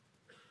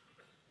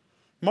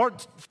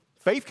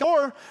 Faith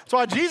comes. That's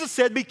why Jesus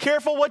said, be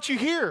careful what you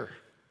hear.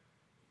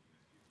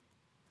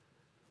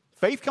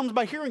 Faith comes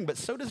by hearing, but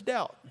so does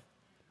doubt.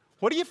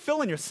 What are you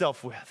filling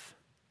yourself with?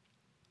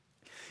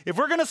 If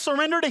we're going to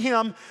surrender to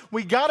him,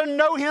 we got to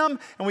know him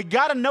and we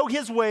got to know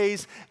his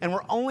ways, and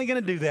we're only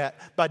going to do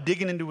that by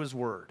digging into his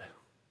word.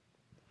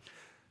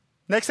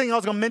 Next thing I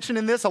was going to mention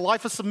in this, a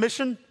life of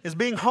submission, is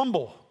being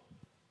humble.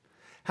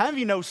 How many of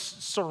you know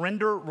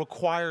surrender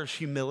requires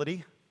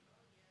humility?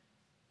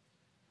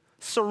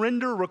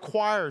 Surrender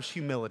requires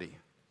humility.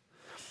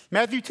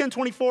 Matthew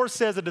 10:24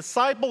 says, a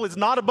disciple is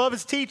not above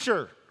his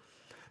teacher,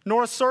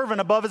 nor a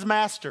servant above his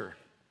master.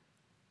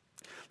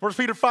 1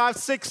 Peter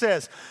 5:6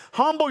 says,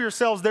 humble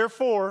yourselves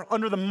therefore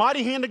under the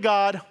mighty hand of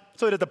God,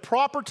 so that at the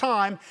proper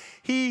time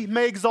he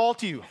may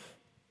exalt you.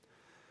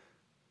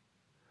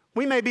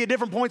 We may be at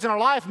different points in our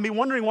life and be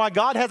wondering why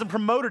God hasn't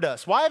promoted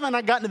us. Why haven't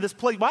I gotten to this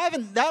place? Why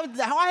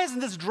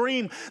hasn't this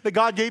dream that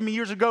God gave me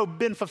years ago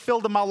been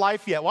fulfilled in my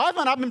life yet? Why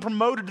haven't I been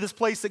promoted to this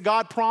place that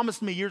God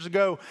promised me years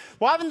ago?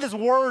 Why haven't this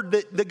word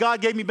that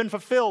God gave me been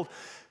fulfilled?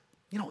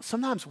 You know,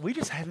 sometimes we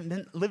just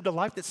haven't lived a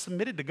life that's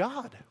submitted to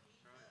God.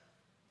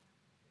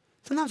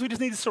 Sometimes we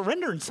just need to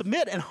surrender and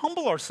submit and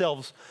humble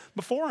ourselves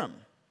before him.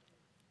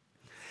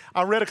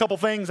 I read a couple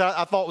things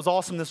I thought was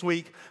awesome this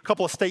week, a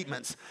couple of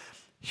statements.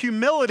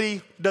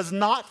 Humility does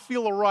not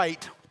feel a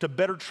right to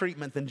better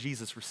treatment than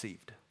Jesus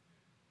received.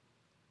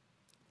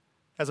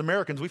 As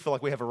Americans, we feel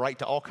like we have a right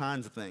to all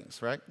kinds of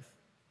things, right?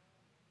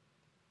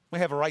 We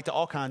have a right to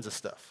all kinds of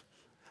stuff.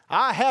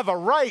 I have a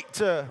right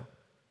to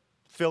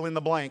fill in the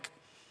blank,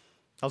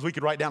 as we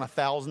could write down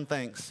 1,000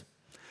 things.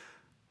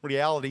 In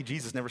reality,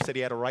 Jesus never said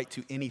he had a right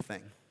to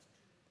anything.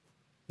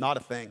 Not a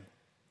thing.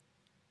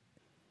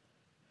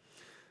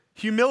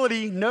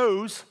 Humility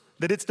knows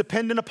that it's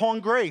dependent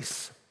upon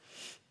grace.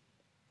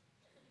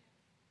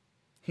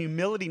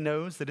 Humility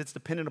knows that it's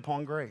dependent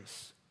upon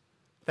grace.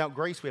 Without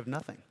grace, we have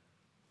nothing.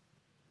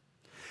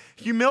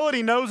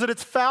 Humility knows that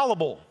it's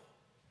fallible,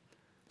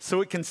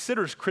 so it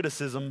considers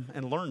criticism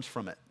and learns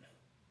from it.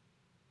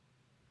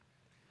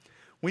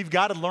 We've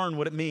got to learn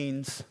what it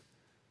means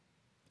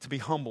to be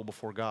humble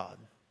before God.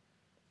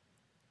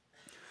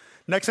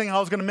 Next thing I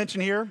was going to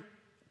mention here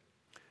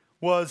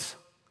was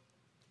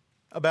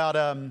about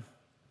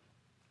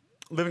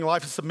living a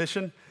life of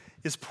submission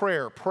is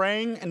prayer.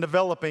 Praying and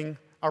developing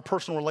our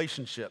personal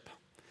relationship.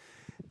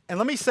 And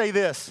let me say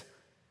this.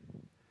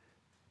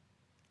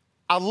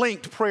 I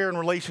linked prayer and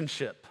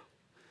relationship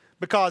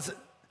because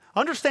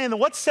understand that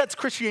what sets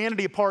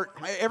Christianity apart,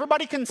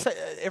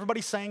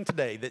 everybody's saying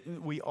today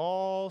that we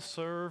all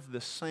serve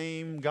the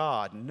same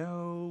God.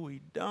 No,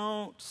 we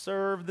don't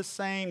serve the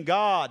same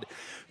God.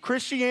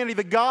 Christianity,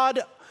 the God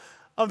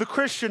of the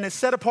Christian, is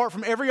set apart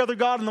from every other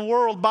God in the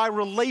world by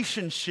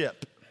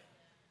relationship.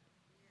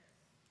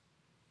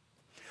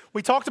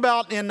 We talked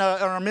about in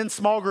our men's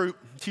small group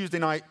Tuesday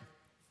night.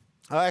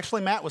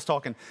 Actually, Matt was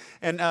talking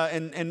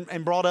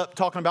and brought up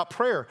talking about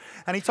prayer.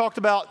 And he talked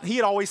about he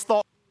had always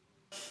thought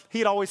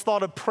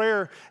of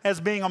prayer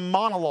as being a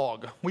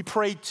monologue. We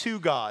prayed to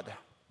God.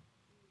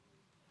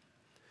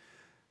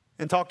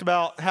 and talked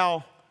about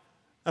how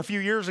a few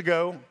years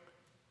ago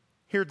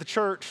here at the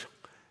church,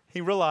 he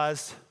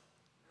realized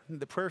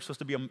that prayer is supposed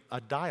to be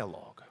a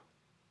dialogue,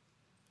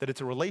 that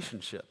it's a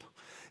relationship.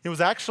 It was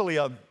actually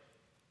a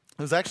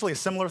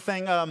similar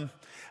thing.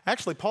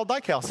 Actually, Paul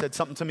Dykhouse said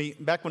something to me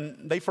back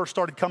when they first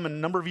started coming a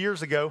number of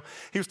years ago.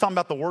 He was talking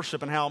about the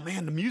worship and how,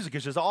 man, the music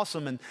is just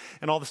awesome and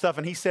all the stuff.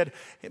 And he said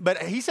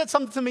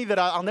something to me that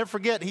I'll never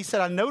forget. He said,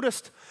 I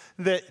noticed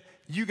that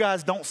you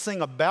guys don't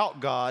sing about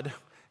God.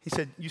 He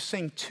said, you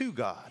sing to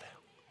God.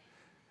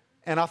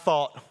 And I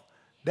thought,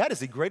 that is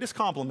the greatest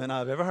compliment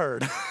I've ever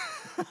heard.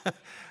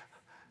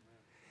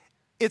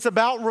 It's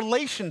about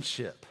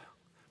relationship.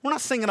 We're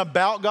not singing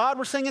about God,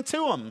 we're singing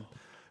to Him.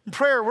 In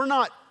prayer, we're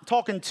not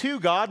talking to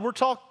God, we're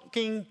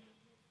talking,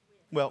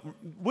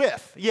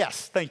 with.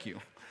 Yes, thank you.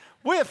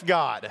 With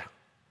God,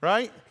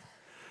 right?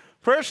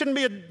 Prayer should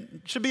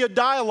be a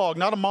dialogue,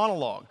 not a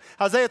monologue.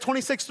 Isaiah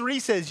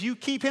 26:3 says, you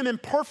keep him in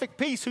perfect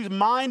peace whose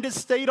mind is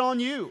stayed on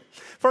you.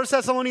 1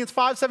 Thessalonians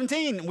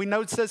 5:17, we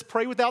know it says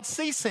pray without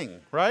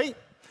ceasing, right?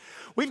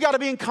 We've got to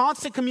be in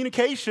constant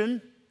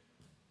communication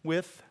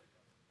with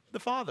the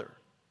Father.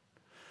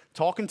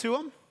 Talking to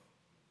Him,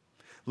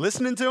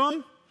 listening to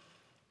Him,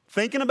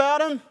 thinking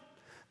about Him,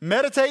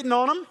 meditating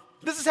on Him.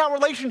 This is how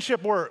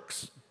relationship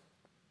works.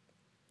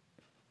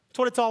 That's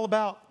what it's all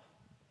about.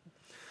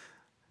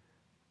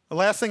 The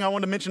last thing I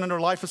want to mention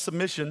under life of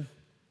submission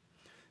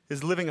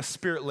is living a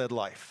Spirit-led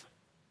life.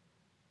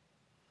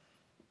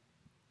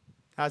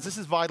 Guys, this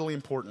is vitally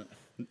important.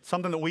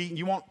 Something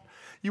that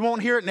you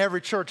won't hear it in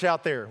every church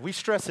out there. We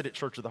stress it at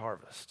Church of the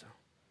Harvest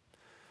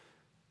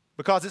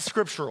because it's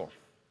scriptural.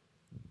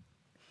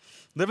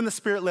 Living the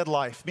Spirit-led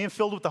life, being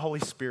filled with the Holy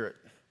Spirit.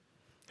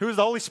 Who is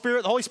the Holy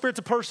Spirit? The Holy Spirit's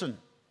a person.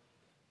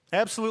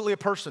 Absolutely a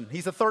person.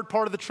 He's the third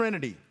part of the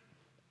Trinity.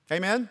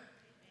 Amen?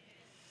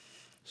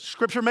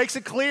 Scripture makes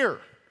it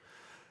clear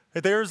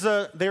that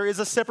there is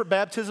a separate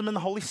baptism in the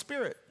Holy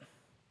Spirit.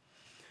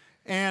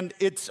 And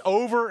it's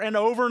over and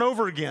over and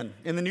over again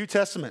in the New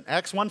Testament.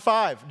 Acts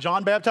 1:5,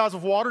 John baptized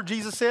with water,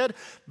 Jesus said,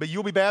 but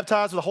you'll be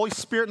baptized with the Holy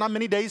Spirit not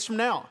many days from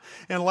now.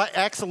 In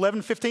Acts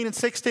 11:15 and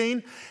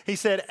 16, he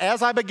said,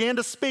 as I began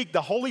to speak,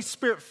 the Holy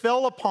Spirit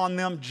fell upon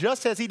them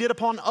just as He did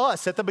upon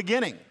us at the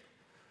beginning.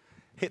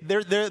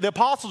 The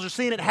apostles are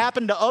seeing it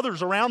happen to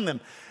others around them.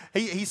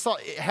 He saw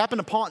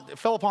it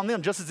fell upon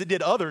them just as it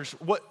did others.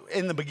 What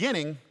in the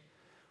beginning?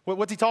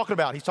 What's he talking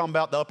about? He's talking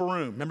about the upper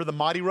room. Remember the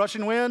mighty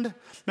rushing wind?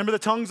 Remember the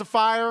tongues of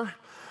fire?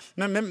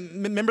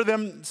 Remember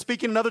them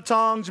speaking in other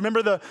tongues?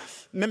 Remember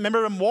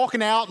them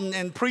walking out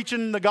and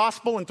preaching the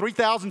gospel and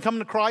 3,000 coming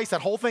to Christ?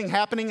 That whole thing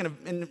happening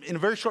in a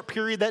very short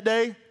period that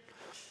day?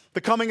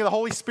 The coming of the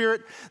Holy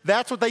Spirit?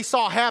 That's what they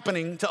saw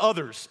happening to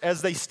others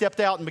as they stepped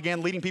out and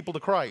began leading people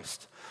to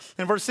Christ.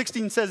 And verse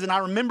 16 says, and I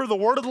remember the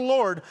word of the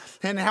Lord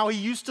and how He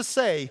used to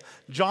say,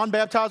 John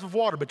baptized with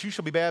water, but you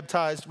shall be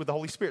baptized with the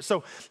Holy Spirit.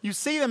 So you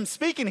see them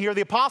speaking here.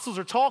 The apostles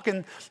are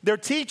talking. They're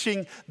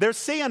teaching. They're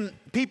seeing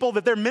people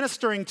that they're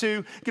ministering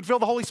to can feel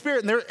the Holy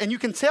Spirit. And you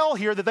can tell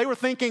here that they were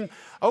thinking,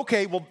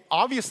 okay, well,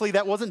 obviously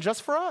that wasn't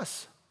just for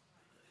us.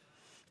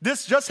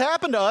 This just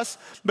happened to us.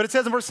 But it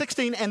says in verse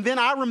 16, and then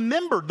I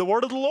remembered the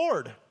word of the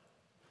Lord.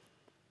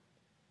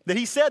 That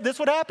He said this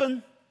would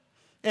happen.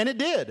 And it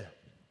did.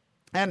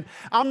 And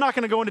I'm not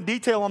going to go into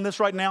detail on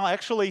this right now.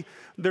 Actually,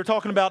 they're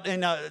talking about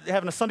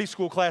having a Sunday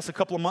school class a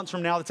couple of months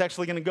from now that's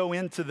actually going to go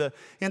into the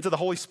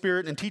Holy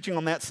Spirit and teaching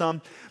on that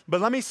some.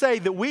 But let me say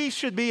that we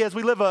should be, as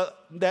we live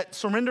that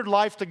surrendered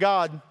life to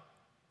God,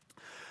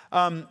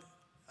 a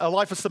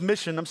life of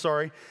submission,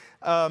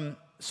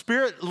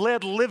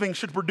 Spirit-led living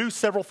should produce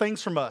several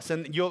things from us.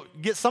 And you'll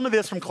get some of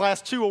this from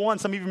class 201,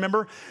 some of you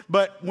remember.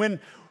 But when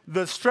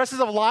the stresses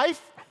of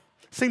life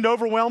seem to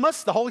overwhelm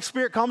us, the Holy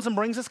Spirit comes and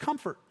brings us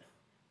comfort.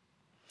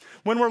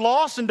 When we're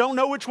lost and don't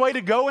know which way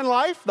to go in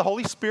life, the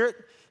Holy Spirit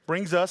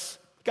brings us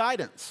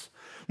guidance.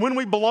 When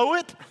we blow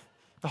it,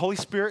 the Holy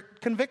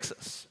Spirit convicts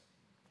us.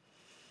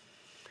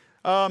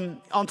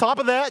 On top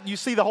of that, you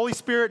see the Holy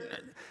Spirit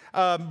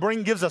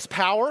gives us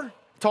power.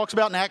 It talks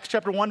about in Acts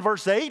chapter 1,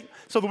 verse 8,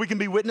 so that we can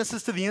be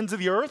witnesses to the ends of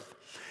the earth.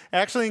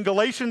 Actually, in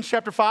Galatians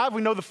chapter 5,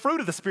 we know the fruit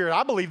of the Spirit.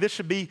 I believe this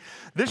should be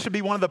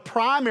one of the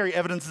primary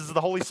evidences of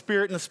the Holy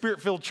Spirit in the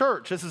Spirit-filled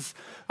church. This is,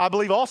 I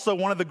believe, also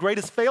one of the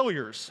greatest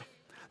failures.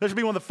 This should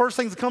be one of the first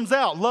things that comes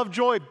out. Love,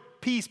 joy,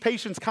 peace,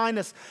 patience,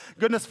 kindness,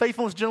 goodness,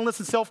 faithfulness, gentleness,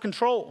 and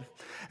self-control.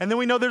 And then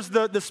we know there's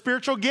the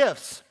spiritual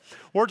gifts.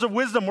 Words of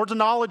wisdom, words of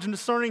knowledge, and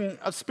discerning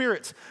of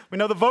spirits. We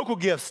know the vocal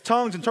gifts,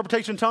 tongues,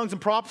 interpretation of tongues,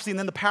 and prophecy. And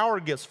then the power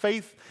gifts,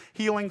 faith,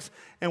 healings,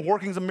 and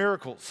workings of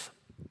miracles.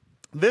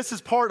 This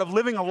is part of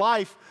living a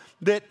life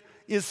that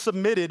is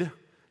submitted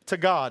to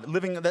God,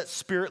 living that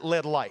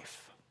Spirit-led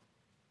life.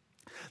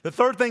 The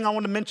third thing I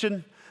want to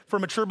mention for a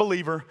mature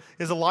believer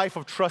is a life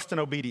of trust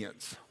and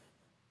obedience.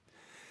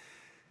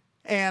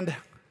 And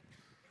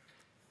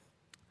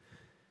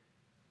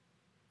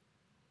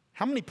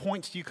how many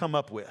points do you come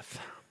up with?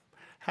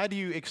 How do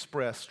you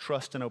express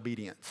trust and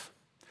obedience?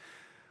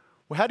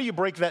 Well, how do you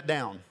break that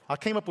down? I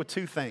came up with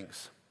two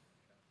things.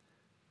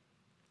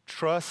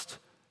 Trust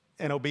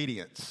and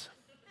obedience.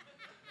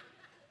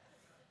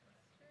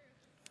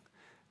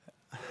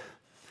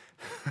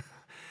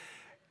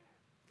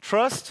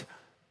 Trust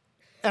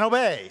and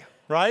obey,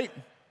 right?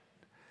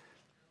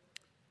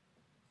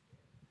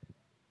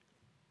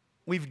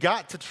 We've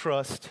got to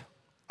trust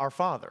our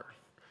Father.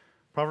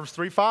 Proverbs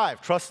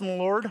 3:5, trust in the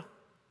Lord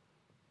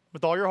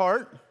with all your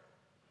heart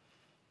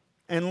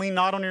and lean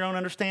not on your own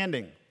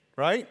understanding,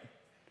 right?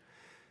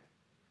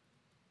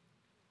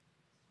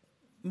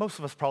 Most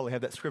of us probably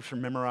have that scripture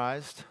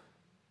memorized.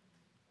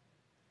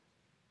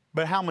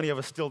 But how many of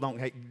us still don't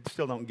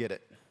get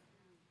it?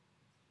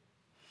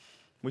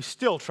 We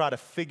still try to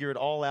figure it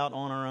all out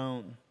on our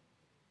own.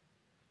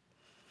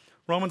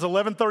 Romans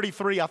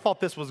 11:33, I thought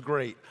this was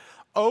great.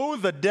 Oh,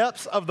 the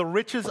depths of the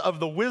riches of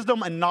the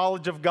wisdom and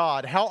knowledge of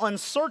God. How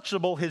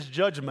unsearchable his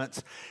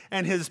judgments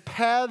and his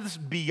paths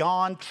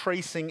beyond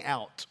tracing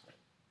out.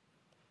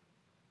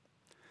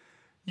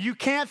 You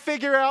can't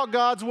figure out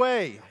God's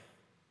way.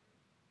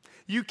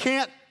 You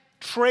can't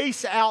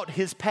trace out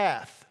his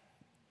path.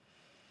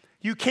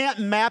 You can't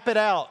map it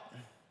out.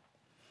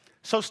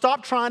 So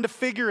stop trying to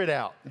figure it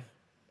out.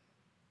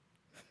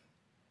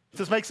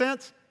 Does this make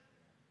sense?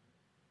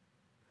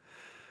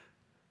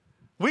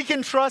 We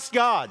can trust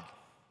God.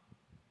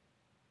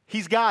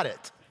 He's got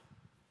it.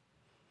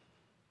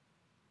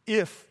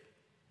 If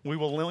we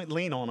will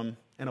lean on him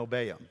and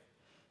obey him,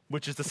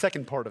 which is the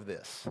second part of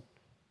this.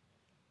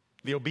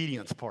 The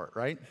obedience part,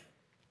 right?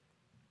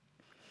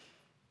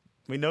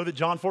 We know that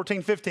John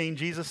 14:15,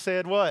 Jesus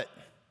said what?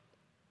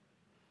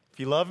 If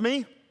you love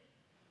me,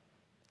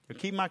 you'll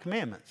keep my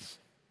commandments.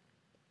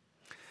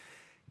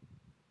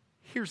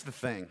 Here's the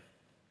thing.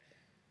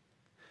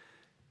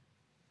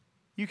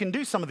 You can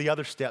do some of the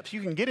other steps.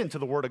 You can get into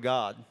the Word of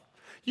God.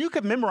 You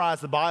could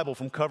memorize the Bible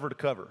from cover to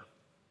cover.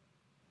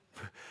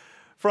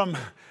 From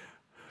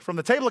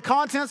the table of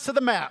contents to the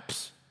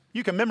maps.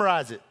 You can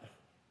memorize it.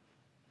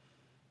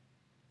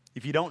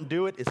 If you don't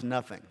do it, it's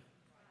nothing.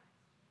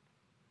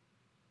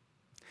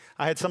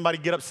 I had somebody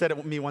get upset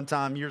at me one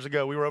time years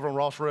ago. We were over on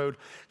Ross Road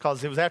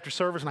because it was after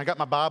service and I got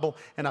my Bible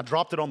and I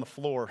dropped it on the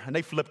floor and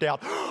they flipped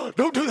out.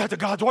 Don't do that to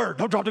God's Word.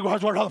 Don't drop the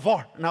God's Word on the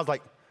floor. And I was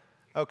like,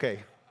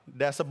 okay,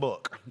 that's a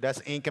book.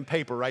 That's ink and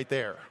paper right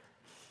there.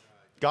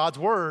 God's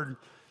Word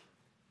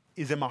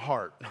is in my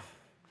heart.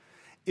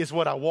 Is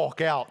what I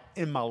walk out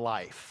in my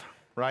life,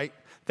 right?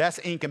 That's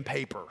ink and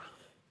paper.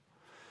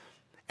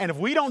 And if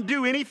we don't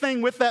do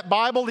anything with that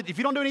Bible, if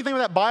you don't do anything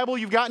with that Bible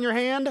you've got in your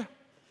hand,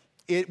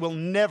 it will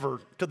never,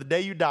 till the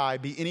day you die,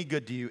 be any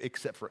good to you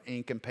except for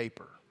ink and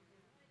paper.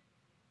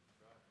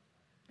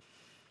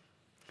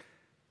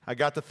 I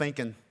got to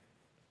thinking,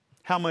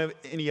 how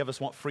many of us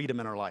want freedom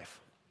in our life?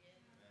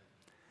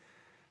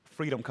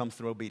 Freedom comes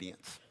through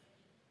obedience.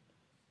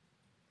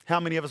 How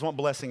many of us want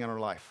blessing in our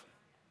life?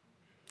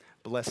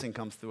 Blessing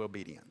comes through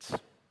obedience.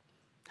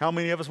 How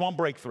many of us want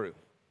breakthrough?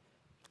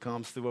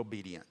 Comes through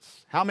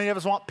obedience. How many of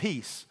us want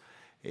peace?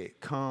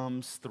 It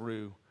comes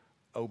through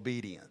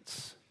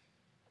obedience.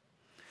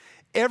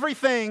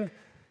 Everything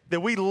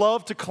that we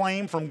love to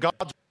claim from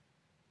God,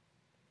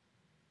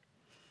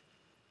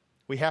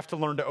 we have to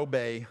learn to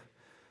obey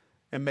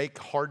and make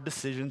hard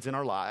decisions in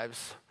our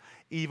lives,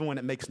 even when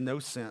it makes no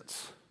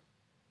sense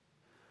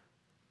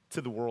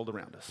to the world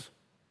around us.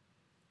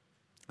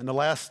 And the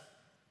last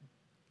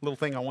little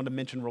thing I wanted to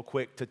mention real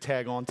quick to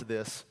tag on to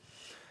this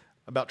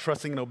about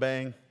trusting and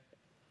obeying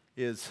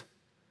is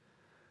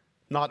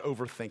not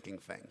overthinking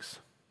things.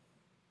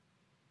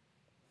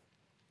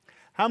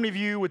 How many of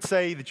you would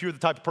say that you're the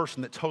type of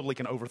person that totally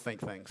can overthink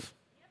things?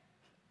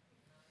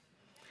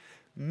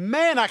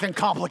 Man, I can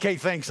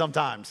complicate things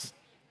sometimes.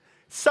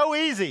 So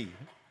easy.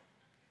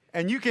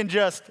 And you can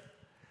just,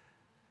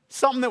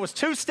 something that was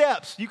 2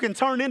 steps, you can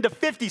turn into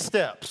 50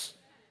 steps.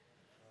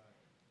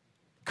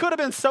 Could have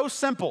been so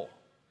simple.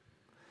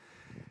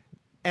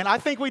 And I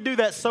think we do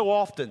that so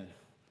often.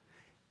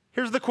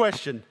 Here's the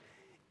question.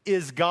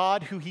 Is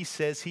God who he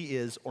says he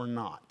is or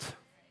not?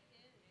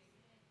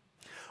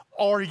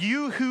 Are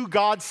you who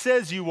God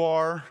says you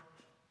are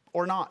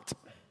or not?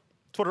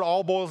 That's what it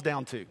all boils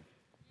down to.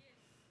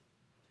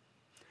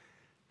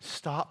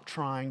 Stop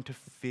trying to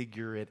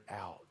figure it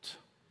out.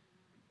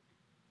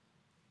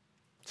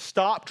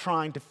 Stop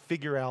trying to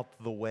figure out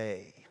the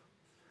way.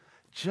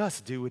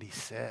 Just do what he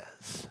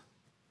says.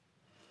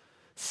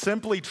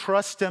 Simply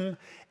trust him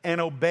and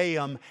obey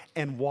him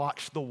and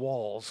watch the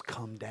walls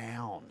come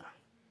down.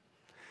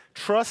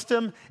 Trust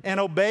him and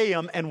obey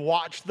him and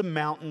watch the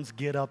mountains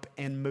get up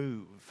and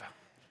move.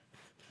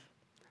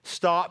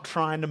 Stop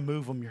trying to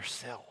move them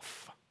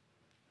yourself.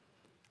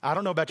 I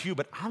don't know about you,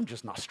 but I'm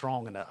just not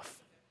strong enough.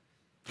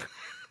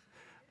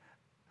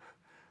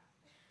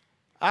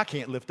 I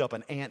can't lift up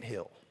an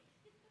anthill,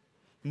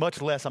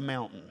 much less a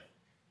mountain.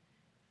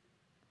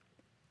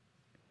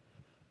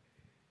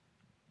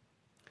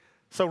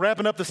 So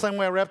wrapping up the same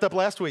way I wrapped up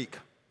last week.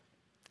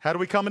 How do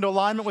we come into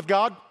alignment with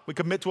God? We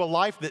commit to a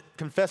life that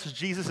confesses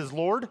Jesus as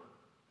Lord.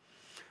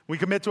 We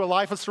commit to a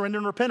life of surrender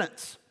and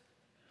repentance.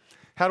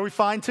 How do we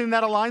fine-tune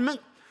that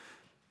alignment?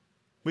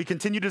 We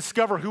continue to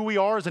discover who we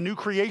are as a new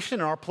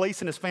creation and our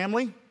place in his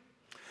family.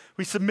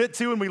 We submit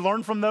to and we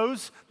learn from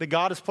those that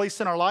God has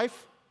placed in our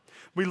life.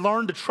 We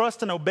learn to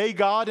trust and obey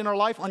God in our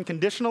life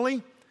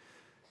unconditionally.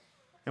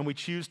 and we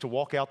choose to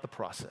walk out the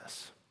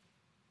process.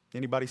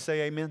 Anybody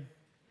say amen?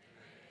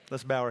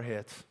 Let's bow our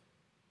heads.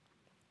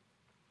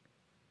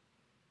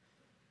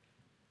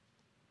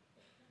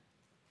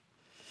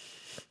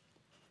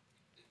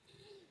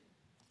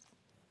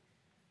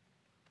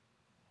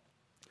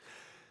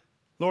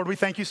 Lord, we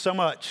thank you so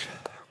much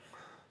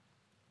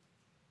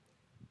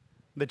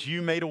that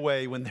you made a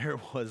way when there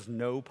was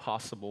no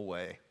possible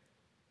way.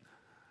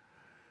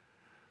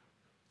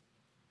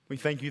 We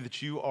thank you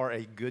that you are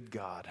a good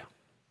God.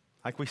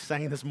 Like we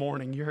sang this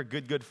morning, you're a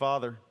good, good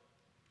Father.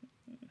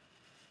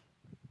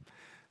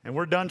 And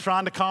we're done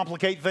trying to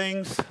complicate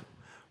things.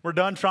 We're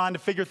done trying to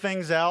figure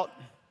things out.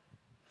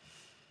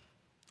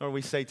 Lord,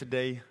 we say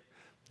today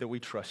that we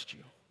trust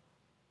you.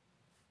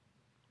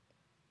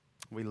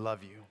 We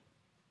love you.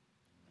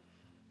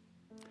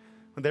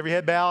 With every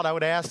head bowed, I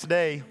would ask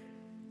today,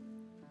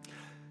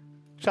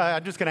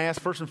 I'm just going to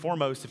ask first and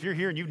foremost, if you're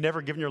here and you've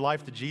never given your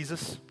life to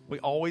Jesus, we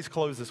always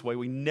close this way.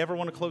 We never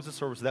want to close the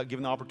service without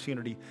giving the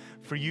opportunity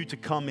for you to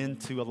come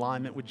into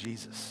alignment with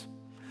Jesus.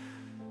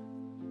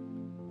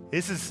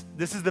 This is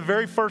the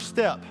very first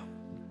step.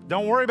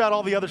 Don't worry about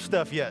all the other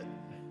stuff yet.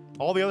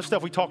 All the other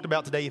stuff we talked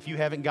about today, if you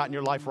haven't gotten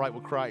your life right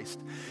with Christ.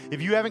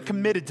 If you haven't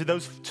committed to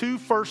those two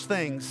first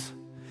things,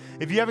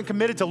 if you haven't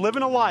committed to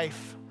living a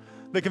life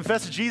that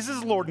confesses Jesus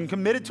as Lord and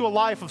committed to a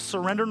life of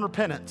surrender and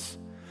repentance,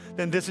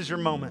 then this is your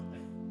moment.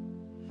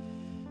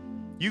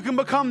 You can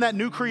become that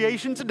new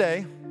creation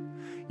today.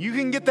 You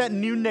can get that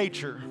new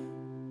nature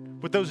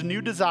with those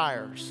new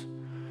desires,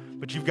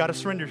 but you've got to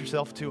surrender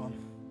yourself to Him.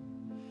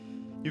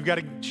 You've got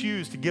to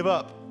choose to give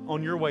up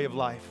on your way of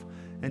life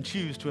and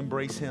choose to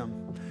embrace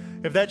Him.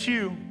 If that's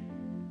you,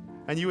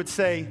 and you would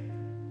say,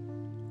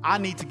 I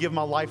need to give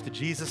my life to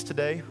Jesus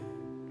today,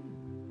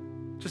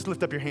 just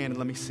lift up your hand and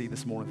let me see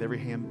this morning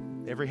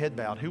with every head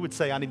bowed. Who would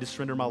say, I need to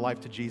surrender my life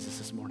to Jesus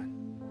this morning?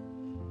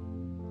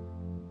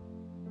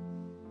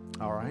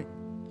 All right.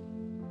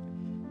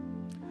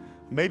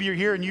 Maybe you're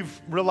here and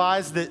you've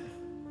realized that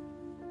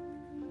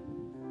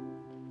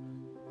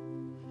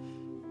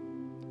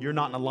you're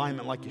not in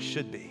alignment like you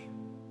should be.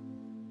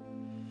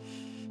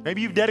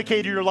 Maybe you've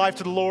dedicated your life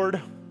to the Lord,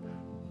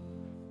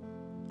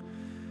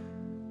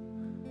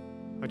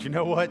 but you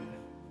know what?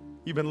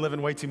 You've been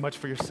living way too much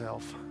for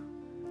yourself.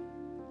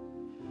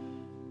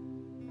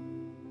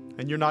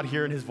 And you're not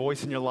hearing His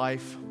voice in your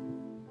life.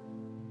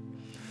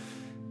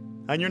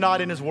 And you're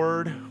not in His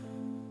Word.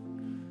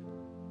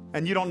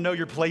 And you don't know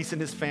your place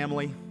in His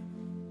family.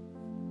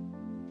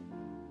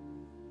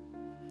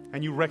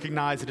 And you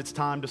recognize that it's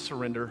time to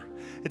surrender.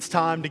 It's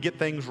time to get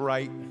things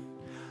right.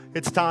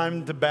 It's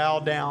time to bow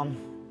down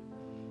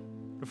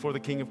before the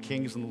King of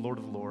Kings and the Lord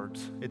of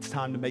Lords. It's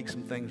time to make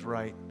some things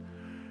right.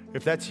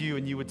 If that's you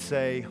and you would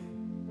say,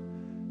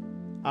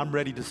 I'm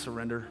ready to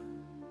surrender.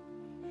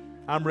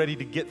 I'm ready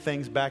to get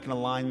things back in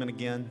alignment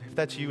again. If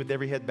that's you with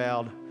every head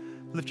bowed,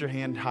 lift your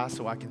hand high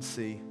so I can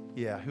see.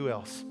 Yeah, who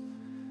else?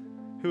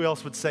 Who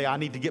else would say, I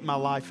need to get my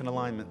life in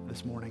alignment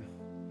this morning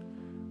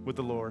with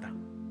the Lord?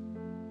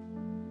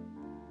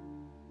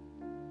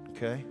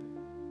 Okay.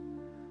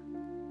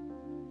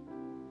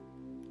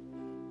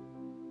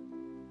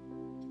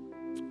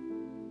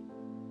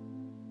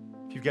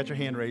 If you've got your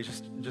hand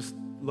raised, just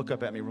look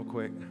up at me real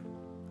quick.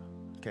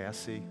 Okay, I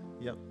see.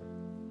 Yep.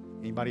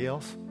 Anybody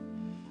else?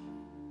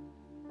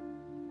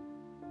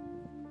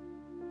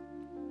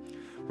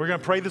 We're going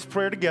to pray this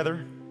prayer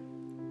together.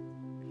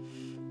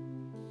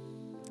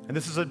 And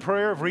this is a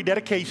prayer of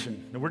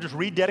rededication. And we're just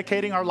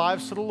rededicating our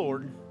lives to the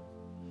Lord.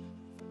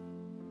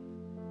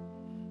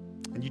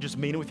 And you just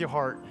mean it with your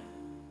heart.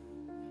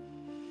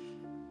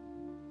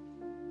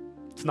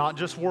 It's not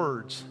just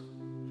words.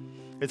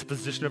 It's a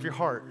position of your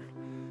heart.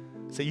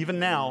 So even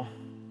now,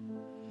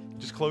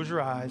 just close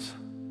your eyes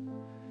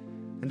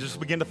and just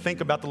begin to think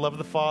about the love of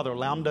the Father.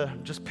 Allow Him to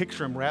just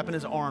picture Him wrapping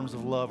His arms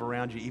of love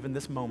around you, even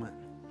this moment.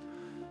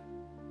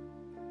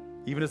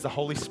 Even as the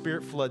Holy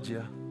Spirit floods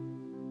you.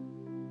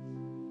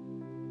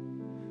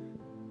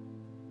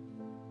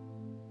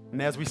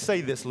 And as we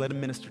say this, let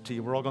Him minister to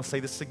you. We're all going to say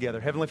this together.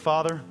 Heavenly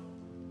Father,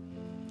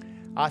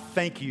 I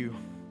thank you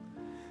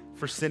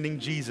for sending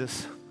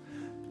Jesus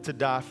to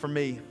die for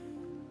me.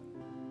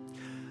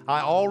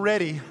 I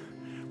already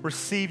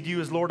received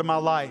you as Lord of my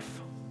life.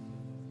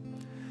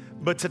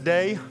 But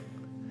today,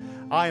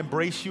 I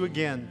embrace you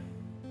again.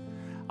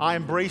 I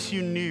embrace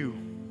you new.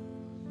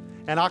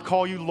 And I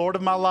call you Lord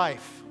of my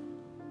life.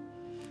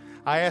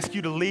 I ask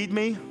you to lead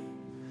me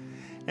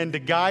and to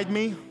guide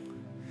me,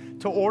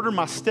 to order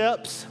my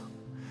steps.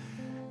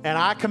 And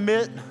I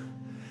commit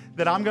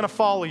that I'm going to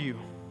follow you.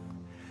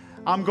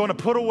 I'm going to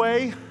put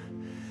away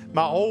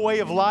my old way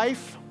of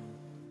life,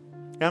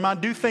 and I'm going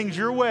to do things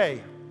your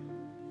way.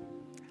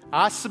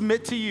 I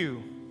submit to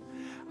you.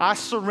 I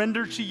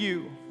surrender to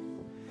you.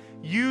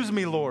 Use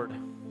me, Lord,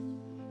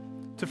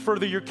 to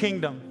further your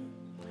kingdom.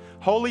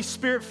 Holy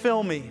Spirit,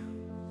 fill me.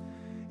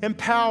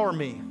 Empower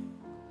me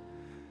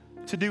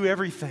to do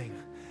everything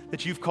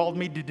that you've called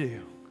me to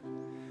do.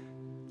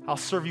 I'll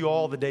serve you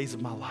all the days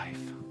of my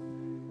life.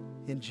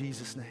 In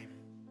Jesus' name.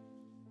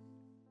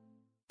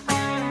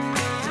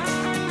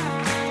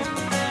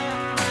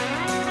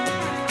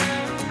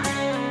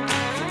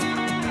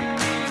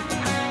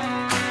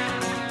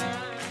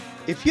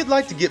 If you'd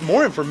like to get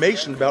more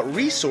information about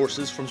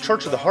resources from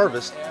Church of the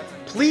Harvest,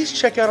 please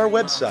check out our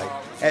website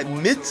at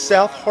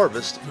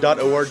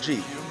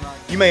midsouthharvest.org.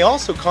 You may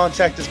also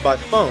contact us by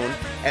phone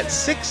at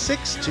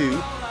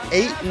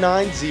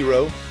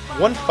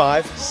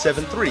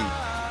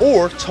 662-890-1573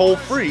 or toll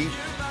free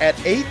at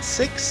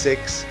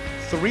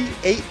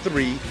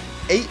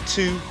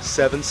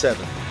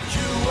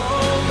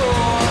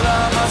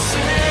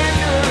 866-383-8277.